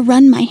 to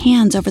run my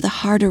hands over the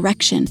hard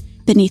erection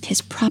beneath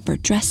his proper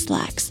dress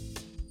slacks.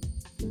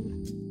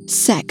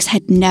 Sex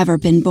had never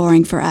been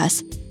boring for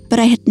us, but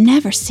I had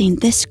never seen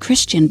this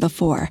Christian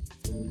before.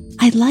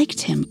 I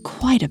liked him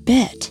quite a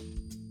bit.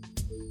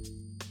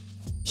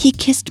 He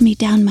kissed me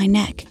down my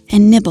neck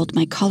and nibbled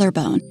my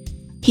collarbone.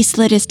 He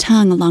slid his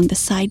tongue along the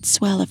side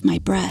swell of my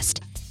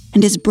breast,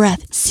 and his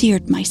breath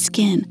seared my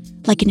skin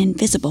like an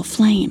invisible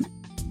flame.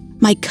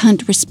 My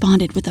cunt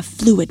responded with a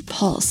fluid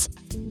pulse.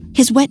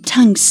 His wet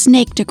tongue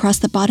snaked across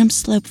the bottom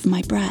slope of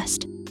my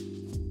breast.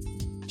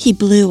 He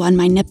blew on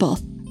my nipple,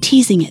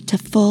 teasing it to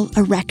full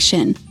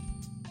erection.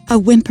 A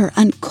whimper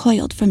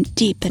uncoiled from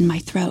deep in my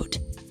throat.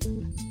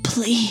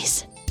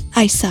 "Please,"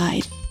 I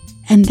sighed,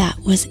 and that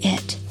was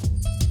it.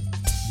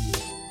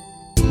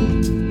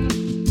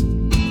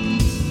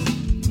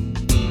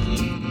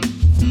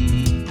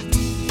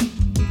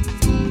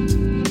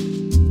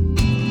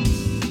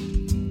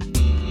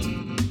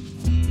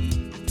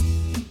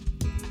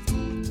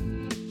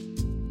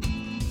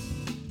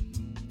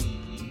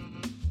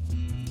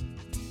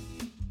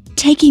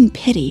 Taking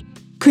pity,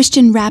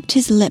 Christian wrapped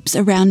his lips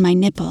around my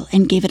nipple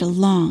and gave it a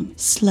long,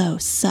 slow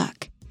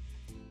suck.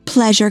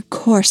 Pleasure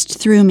coursed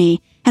through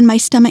me, and my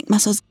stomach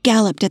muscles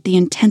galloped at the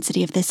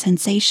intensity of this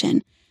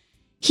sensation.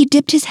 He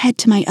dipped his head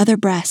to my other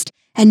breast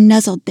and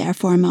nuzzled there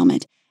for a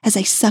moment as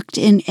I sucked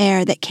in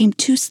air that came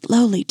too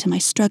slowly to my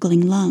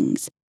struggling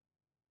lungs.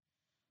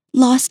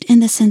 Lost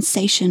in the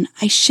sensation,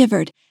 I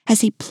shivered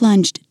as he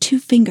plunged 2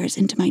 fingers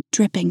into my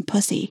dripping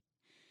pussy.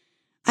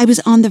 I was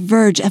on the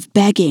verge of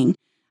begging.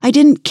 I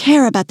didn't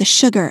care about the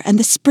sugar and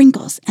the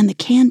sprinkles and the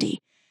candy.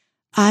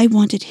 I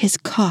wanted his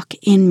cock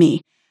in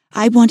me.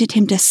 I wanted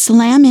him to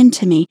slam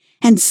into me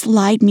and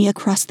slide me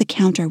across the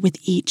counter with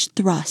each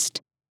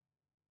thrust.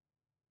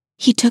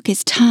 He took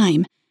his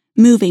time,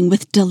 moving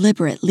with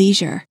deliberate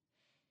leisure.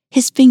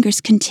 His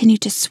fingers continued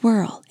to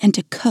swirl and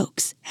to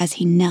coax as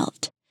he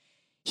knelt.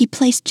 He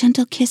placed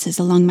gentle kisses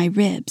along my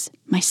ribs,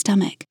 my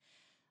stomach.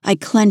 I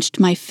clenched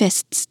my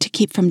fists to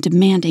keep from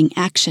demanding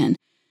action.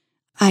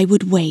 I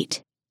would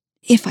wait.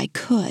 If I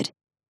could.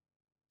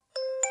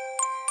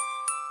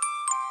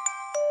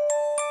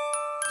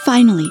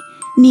 Finally,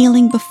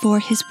 kneeling before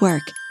his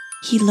work,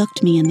 he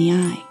looked me in the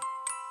eye.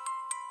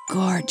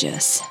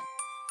 "Gorgeous,"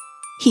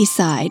 he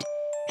sighed,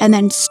 and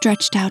then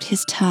stretched out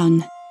his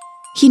tongue.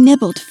 He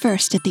nibbled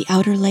first at the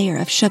outer layer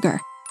of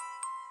sugar.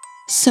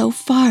 So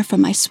far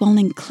from my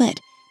swollen clit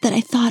that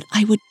I thought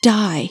I would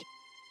die.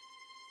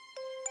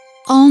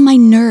 All my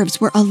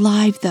nerves were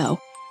alive, though.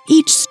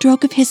 Each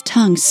stroke of his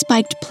tongue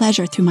spiked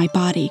pleasure through my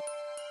body.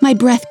 My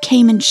breath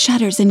came in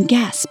shudders and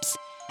gasps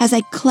as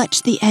I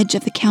clutched the edge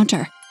of the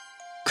counter.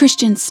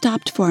 Christian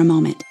stopped for a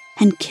moment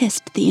and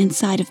kissed the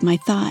inside of my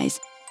thighs.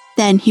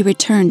 Then he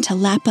returned to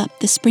lap up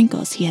the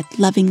sprinkles he had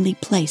lovingly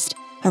placed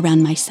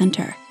around my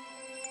center,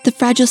 the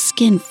fragile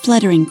skin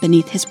fluttering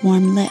beneath his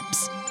warm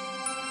lips.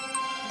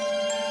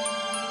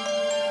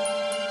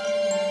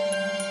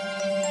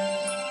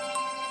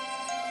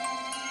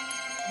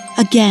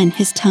 Again,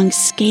 his tongue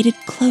skated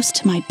close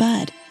to my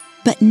bud,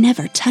 but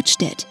never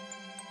touched it.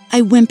 I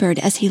whimpered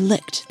as he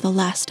licked the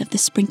last of the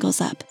sprinkles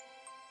up.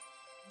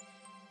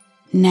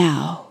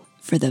 "Now,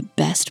 for the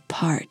best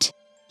part,"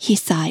 he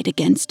sighed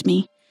against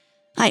me.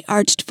 I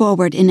arched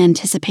forward in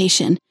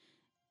anticipation.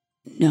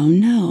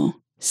 No,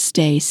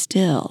 stay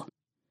still."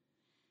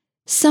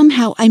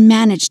 Somehow I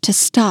managed to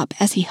stop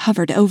as he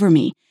hovered over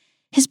me.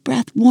 His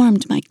breath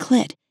warmed my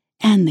clit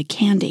and the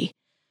candy.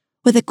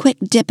 With a quick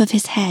dip of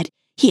his head,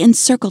 he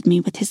encircled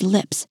me with his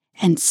lips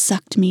and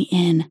sucked me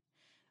in.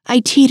 I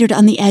teetered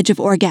on the edge of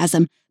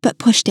orgasm, but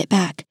pushed it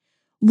back.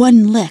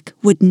 One lick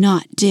would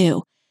not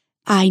do.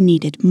 I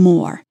needed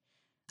more.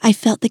 I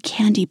felt the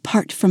candy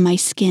part from my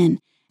skin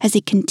as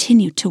he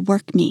continued to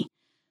work me.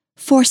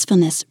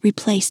 Forcefulness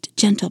replaced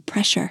gentle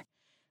pressure.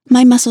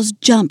 My muscles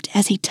jumped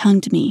as he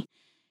tongued me.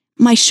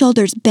 My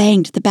shoulders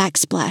banged the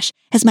backsplash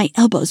as my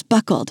elbows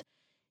buckled.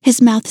 His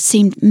mouth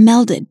seemed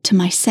melded to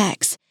my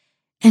sex,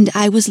 and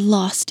I was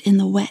lost in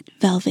the wet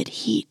velvet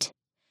heat.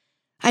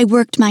 I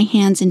worked my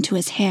hands into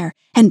his hair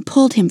and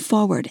pulled him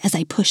forward as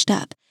I pushed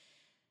up.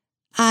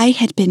 I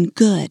had been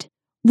good,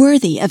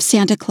 worthy of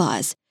Santa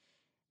Claus.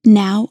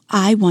 Now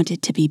I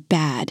wanted to be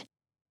bad.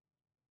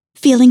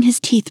 Feeling his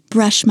teeth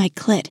brush my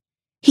clit,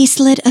 he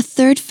slid a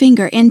 3rd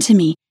finger into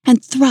me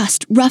and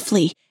thrust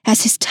roughly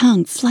as his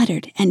tongue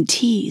fluttered and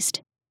teased.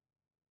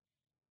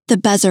 The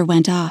buzzer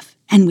went off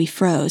and we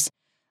froze.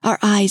 Our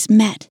eyes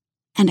met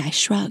and I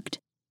shrugged.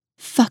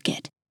 Fuck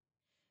it.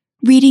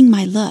 Reading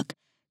my look,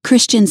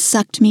 Christian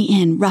sucked me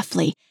in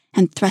roughly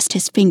and thrust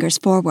his fingers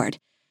forward.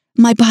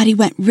 My body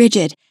went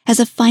rigid as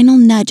a final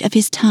nudge of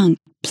his tongue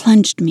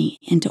plunged me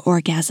into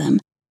orgasm.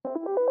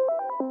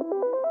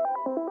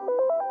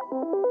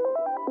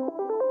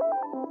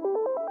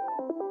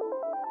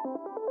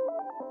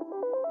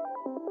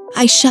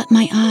 I shut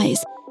my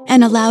eyes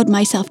and allowed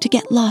myself to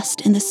get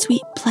lost in the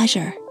sweet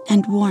pleasure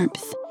and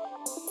warmth.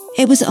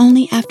 It was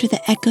only after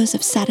the echoes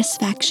of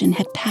satisfaction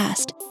had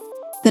passed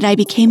that I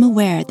became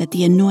aware that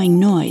the annoying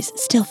noise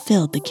still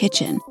filled the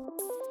kitchen.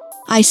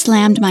 I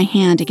slammed my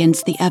hand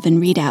against the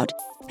oven readout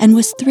and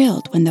was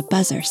thrilled when the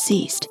buzzer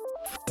ceased.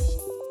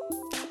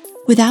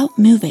 Without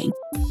moving,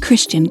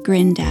 Christian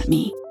grinned at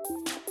me.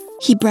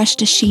 He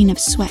brushed a sheen of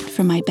sweat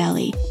from my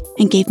belly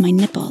and gave my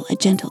nipple a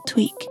gentle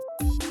tweak.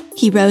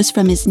 He rose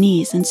from his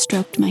knees and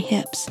stroked my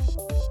hips.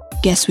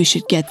 "Guess we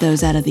should get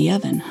those out of the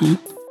oven, huh?"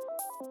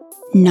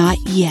 "Not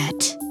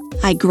yet,"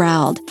 I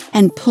growled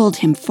and pulled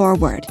him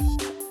forward.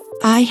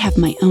 I have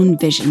my own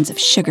visions of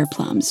sugar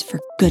plums for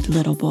good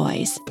little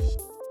boys.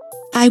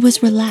 I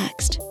was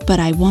relaxed, but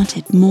I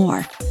wanted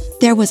more.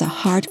 There was a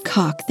hard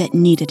cock that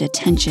needed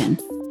attention.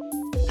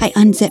 I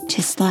unzipped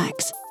his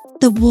slacks.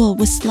 The wool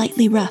was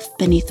slightly rough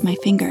beneath my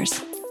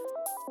fingers.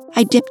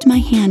 I dipped my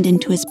hand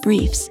into his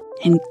briefs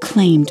and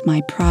claimed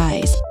my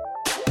prize.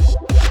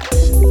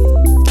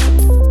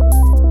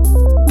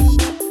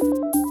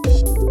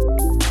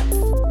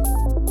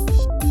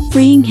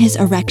 Freeing his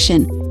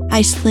erection,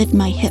 I slid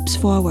my hips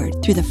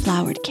forward through the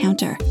floured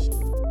counter.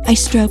 I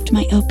stroked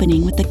my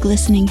opening with the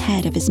glistening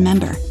head of his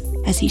member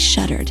as he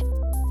shuddered.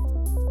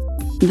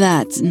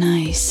 "That's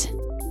nice,"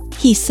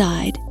 he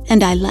sighed,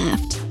 and I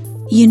laughed.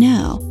 "You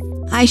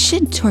know, I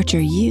should torture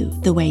you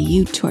the way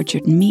you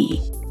tortured me."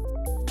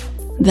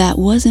 "That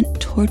wasn't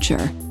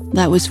torture.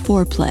 That was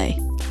foreplay."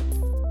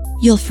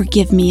 "You'll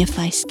forgive me if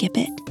I skip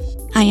it?"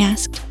 I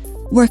asked,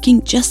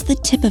 working just the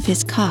tip of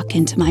his cock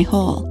into my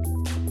hole.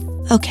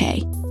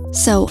 Okay,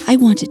 so I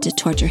wanted to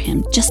torture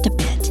him just a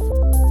bit.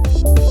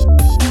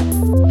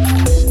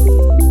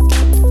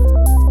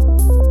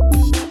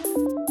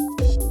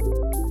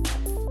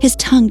 His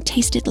tongue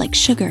tasted like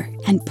sugar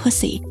and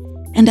pussy,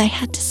 and I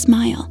had to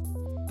smile.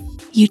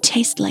 "You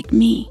taste like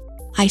me,"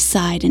 I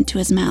sighed into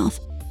his mouth.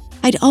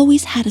 I'd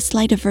always had a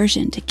slight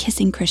aversion to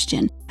kissing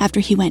Christian after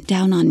he went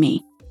down on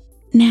me.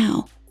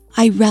 Now,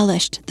 I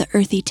relished the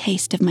earthy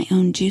taste of my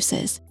own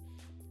juices.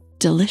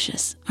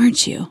 "Delicious,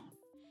 aren't you?"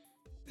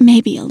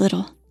 "Maybe a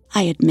little,"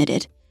 I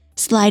admitted,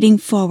 sliding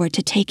forward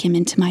to take him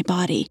into my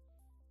body.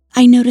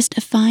 I noticed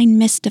a fine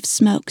mist of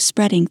smoke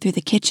spreading through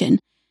the kitchen.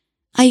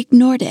 I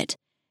ignored it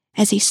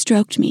as he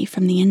stroked me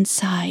from the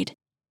inside.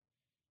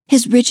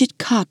 His rigid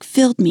cock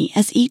filled me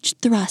as each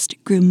thrust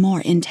grew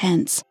more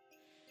intense.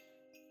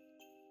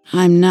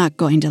 "I'm not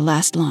going to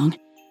last long.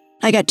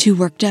 I got too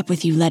worked up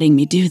with you letting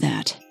me do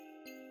that."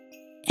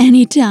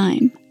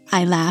 "Anytime,"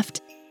 I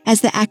laughed,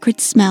 as the acrid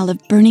smell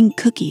of burning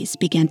cookies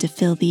began to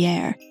fill the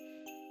air.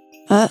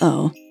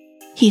 "Uh-oh,"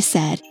 he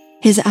said,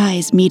 his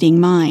eyes meeting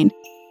mine.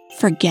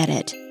 "Forget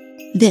it.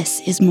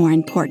 This is more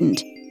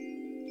important.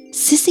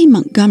 Sissy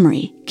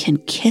Montgomery can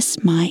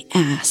kiss my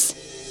ass."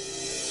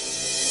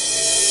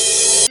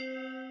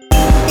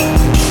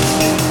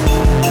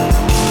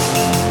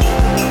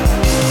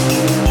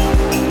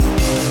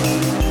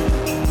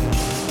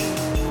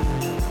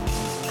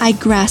 I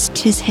grasped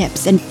his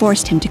hips and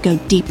forced him to go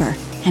deeper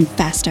and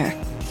faster.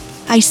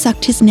 I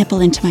sucked his nipple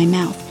into my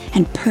mouth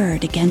and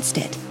purred against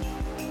it.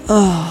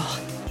 "Oh,"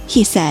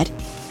 he said,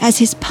 as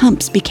his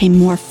pumps became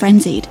more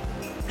frenzied.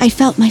 I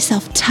felt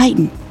myself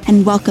tighten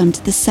and welcomed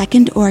the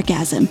second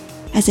orgasm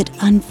as it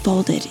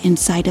unfolded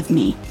inside of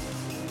me.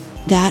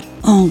 "That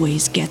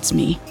always gets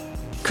me,"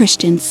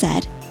 Christian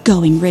said,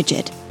 going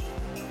rigid.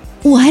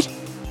 "What?"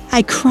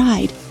 I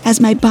cried as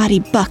my body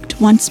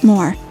bucked once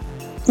more.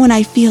 "When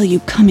I feel you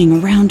coming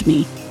around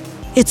me,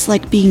 it's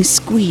like being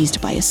squeezed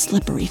by a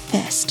slippery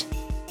fist."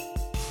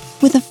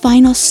 With a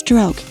final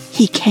stroke,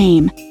 he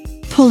came,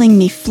 pulling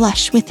me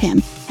flush with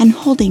him and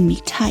holding me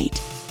tight.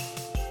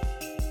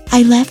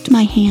 I left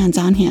my hands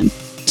on him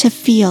to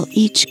feel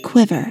each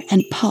quiver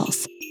and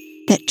pulse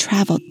that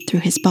traveled through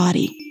his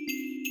body.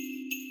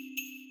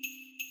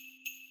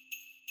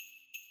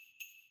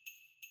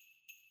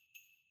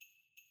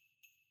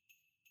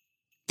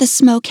 The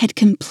smoke had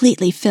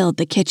completely filled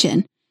the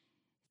kitchen.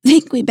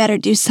 "Think we better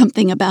do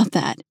something about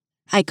that,"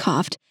 I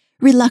coughed,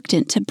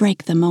 reluctant to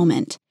break the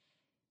moment.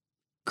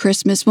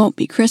 "Christmas won't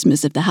be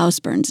Christmas if the house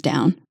burns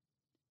down."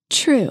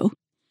 "True.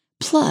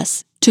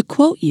 Plus, to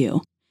quote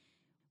you,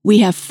 we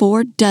have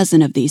 4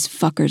 dozen of these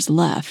fuckers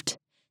left.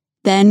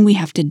 Then we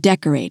have to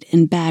decorate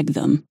and bag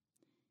them."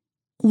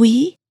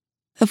 "We?"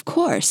 "Of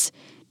course.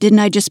 Didn't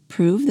I just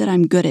prove that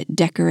I'm good at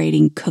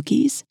decorating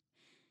cookies?"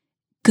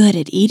 "Good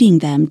at eating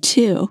them,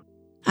 too,"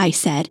 I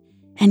said,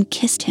 and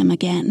kissed him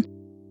again.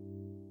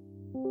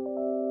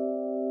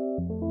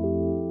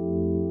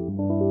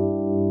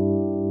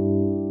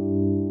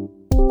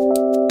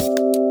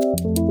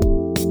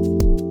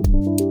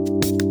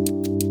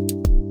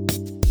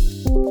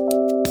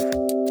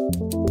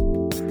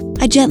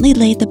 I gently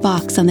laid the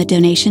box on the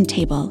donation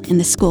table in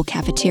the school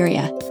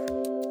cafeteria.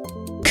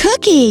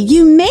 "Cookie,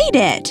 you made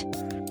it!"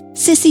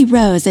 Sissy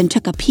rose and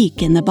took a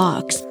peek in the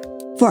box.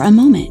 For a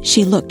moment,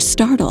 she looked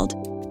startled.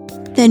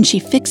 Then she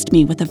fixed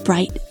me with a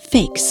bright,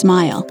 fake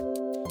smile.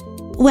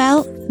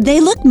 "Well, they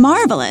look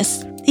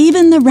marvelous,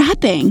 even the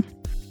wrapping."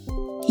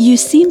 "You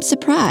seem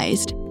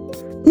surprised."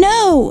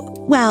 "No,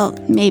 well,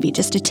 maybe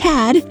just a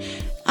tad.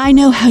 I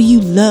know how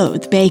you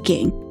loathe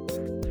baking."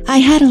 I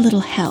had a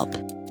little help.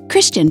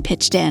 Christian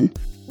pitched in.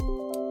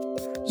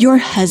 "Your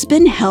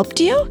husband helped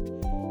you?"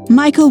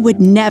 "Michael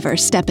would never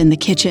step in the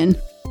kitchen."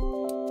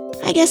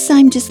 "I guess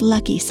I'm just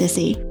lucky,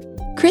 Sissy.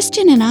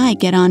 Christian and I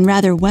get on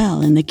rather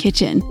well in the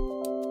kitchen."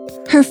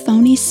 Her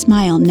phony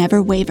smile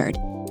never wavered,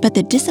 but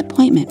the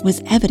disappointment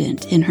was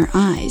evident in her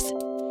eyes.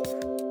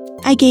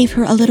 I gave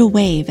her a little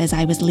wave as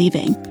I was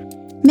leaving.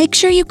 Make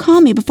sure you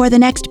call me before the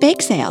next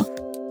bake sale.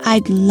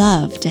 I'd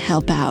love to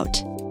help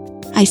out.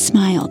 I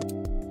smiled.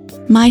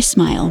 My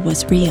smile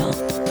was real.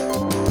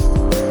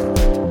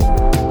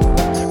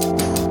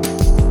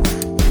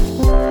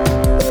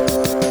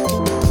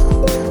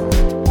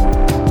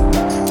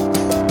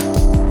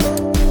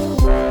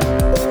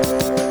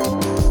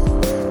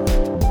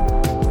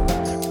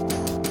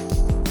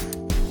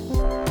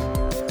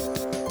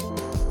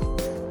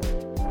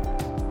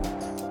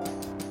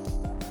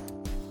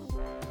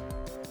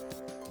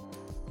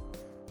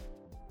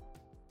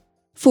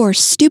 For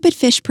Stupid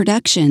Fish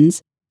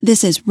Productions,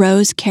 this is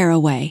Rose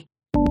Caraway.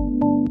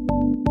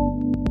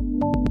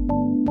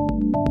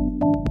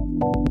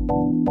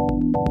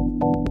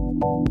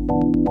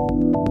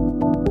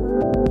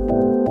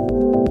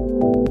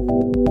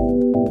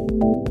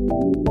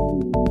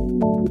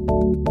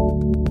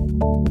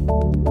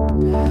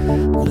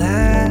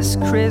 Last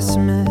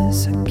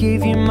Christmas I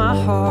gave you my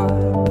heart,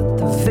 but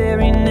the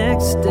very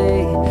next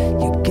day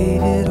you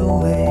gave it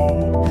away.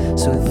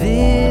 So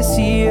this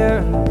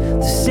year,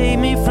 to save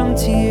me from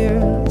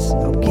tears,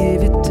 I'll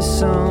give it to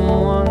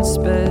someone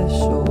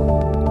special.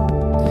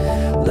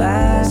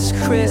 Last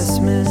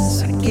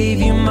Christmas I gave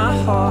you my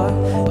heart,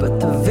 but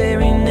the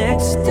very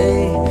next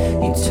day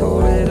you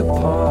tore it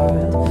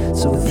apart.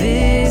 So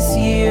this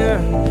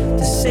year,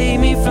 to save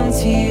me from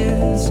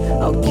tears,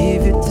 I'll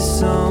give it to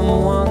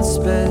someone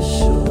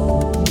special.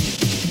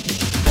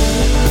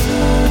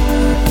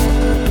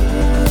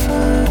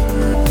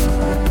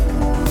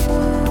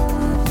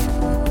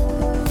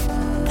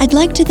 I'd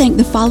like to thank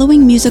the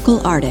following musical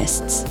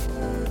artists: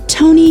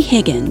 Tony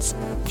Higgins,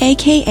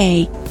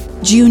 aka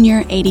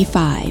Junior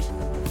 85,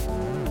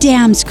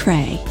 Dams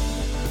Cray,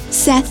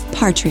 Seth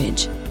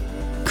Partridge,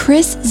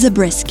 Chris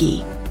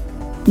Zabriskie,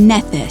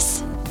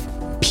 Nethys,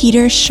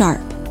 Peter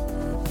Sharp,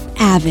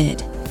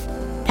 Avid,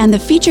 and the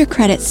feature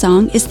credit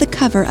song is the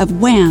cover of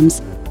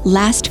Wham's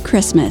Last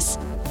Christmas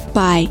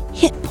by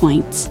Hit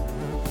Points.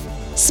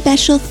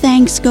 Special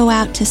thanks go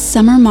out to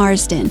Sommer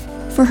Marsden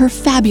for her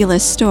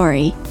fabulous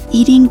story,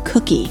 Eating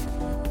Cookie.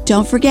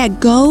 Don't forget,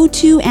 go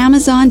to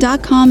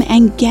Amazon.com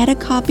and get a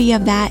copy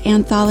of that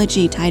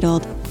anthology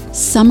titled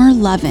Summer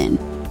Lovin'.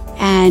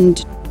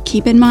 And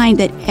keep in mind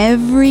that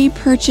every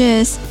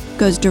purchase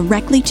goes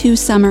directly to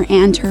Summer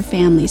and her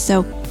family.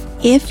 So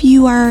if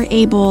you are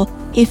able,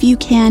 if you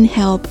can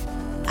help,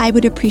 I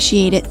would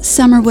appreciate it.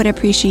 Summer would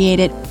appreciate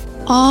it.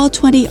 All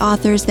 20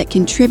 authors that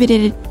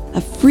contributed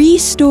a free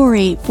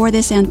story for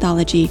this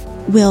anthology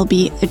will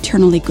be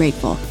eternally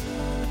grateful.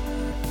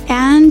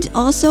 And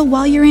also,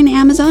 while you're in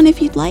Amazon,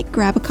 if you'd like,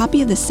 grab a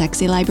copy of the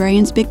Sexy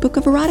Librarian's Big Book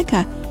of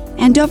Erotica.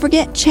 And don't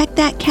forget, check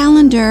that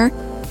calendar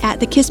at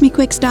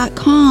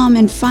thekissmequicks.com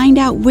and find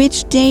out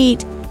which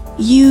date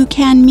you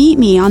can meet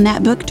me on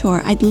that book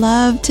tour. I'd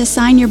love to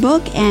sign your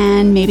book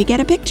and maybe get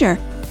a picture.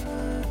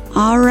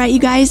 All right, you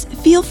guys,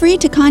 feel free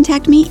to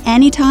contact me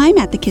anytime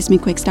at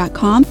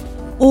thekissmequicks.com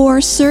or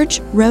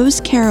search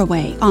Rose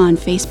Caraway on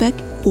Facebook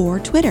or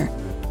Twitter.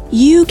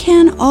 You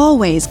can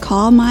always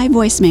call my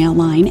voicemail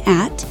line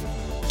at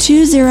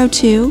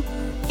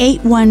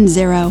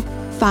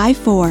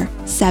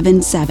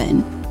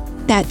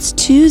 202-810-5477. That's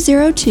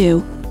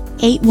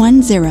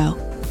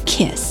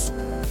 202-810-KISS.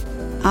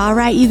 All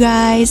right, you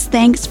guys,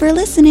 thanks for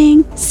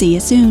listening. See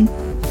you soon.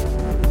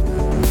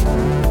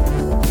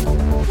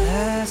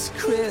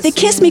 The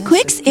Kiss Me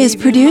Quicks is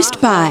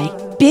produced by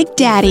Big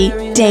Daddy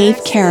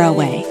Dave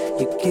Caraway.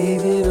 You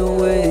gave it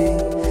away.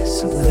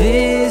 So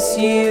this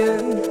year,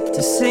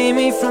 to save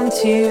me from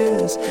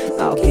tears,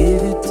 I'll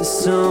give it to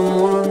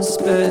someone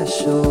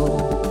special.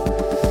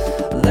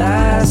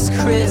 Last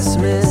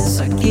Christmas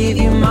I gave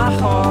you my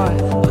heart,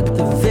 but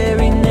the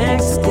very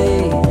next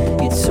day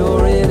you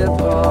tore it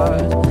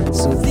apart.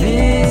 So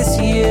this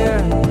year,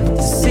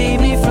 to save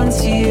me from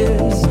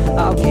tears,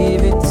 I'll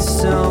give it to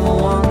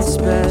someone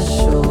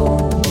special.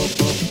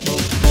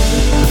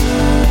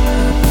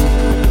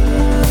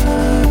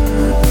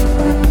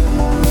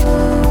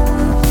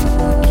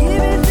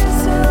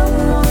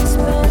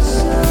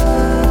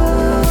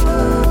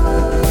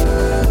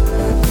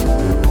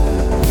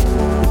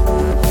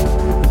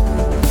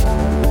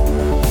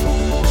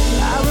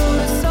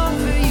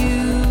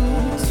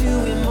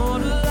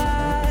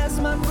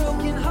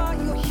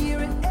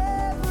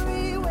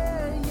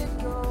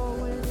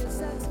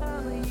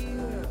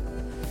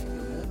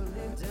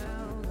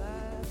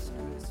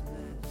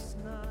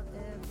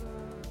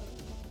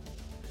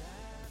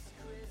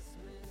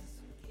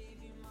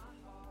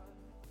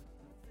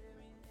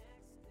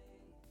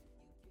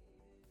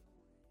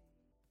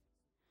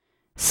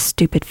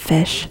 Stupid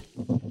fish.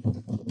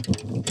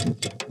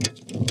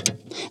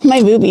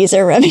 My boobies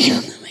are rubbing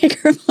on the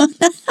microphone.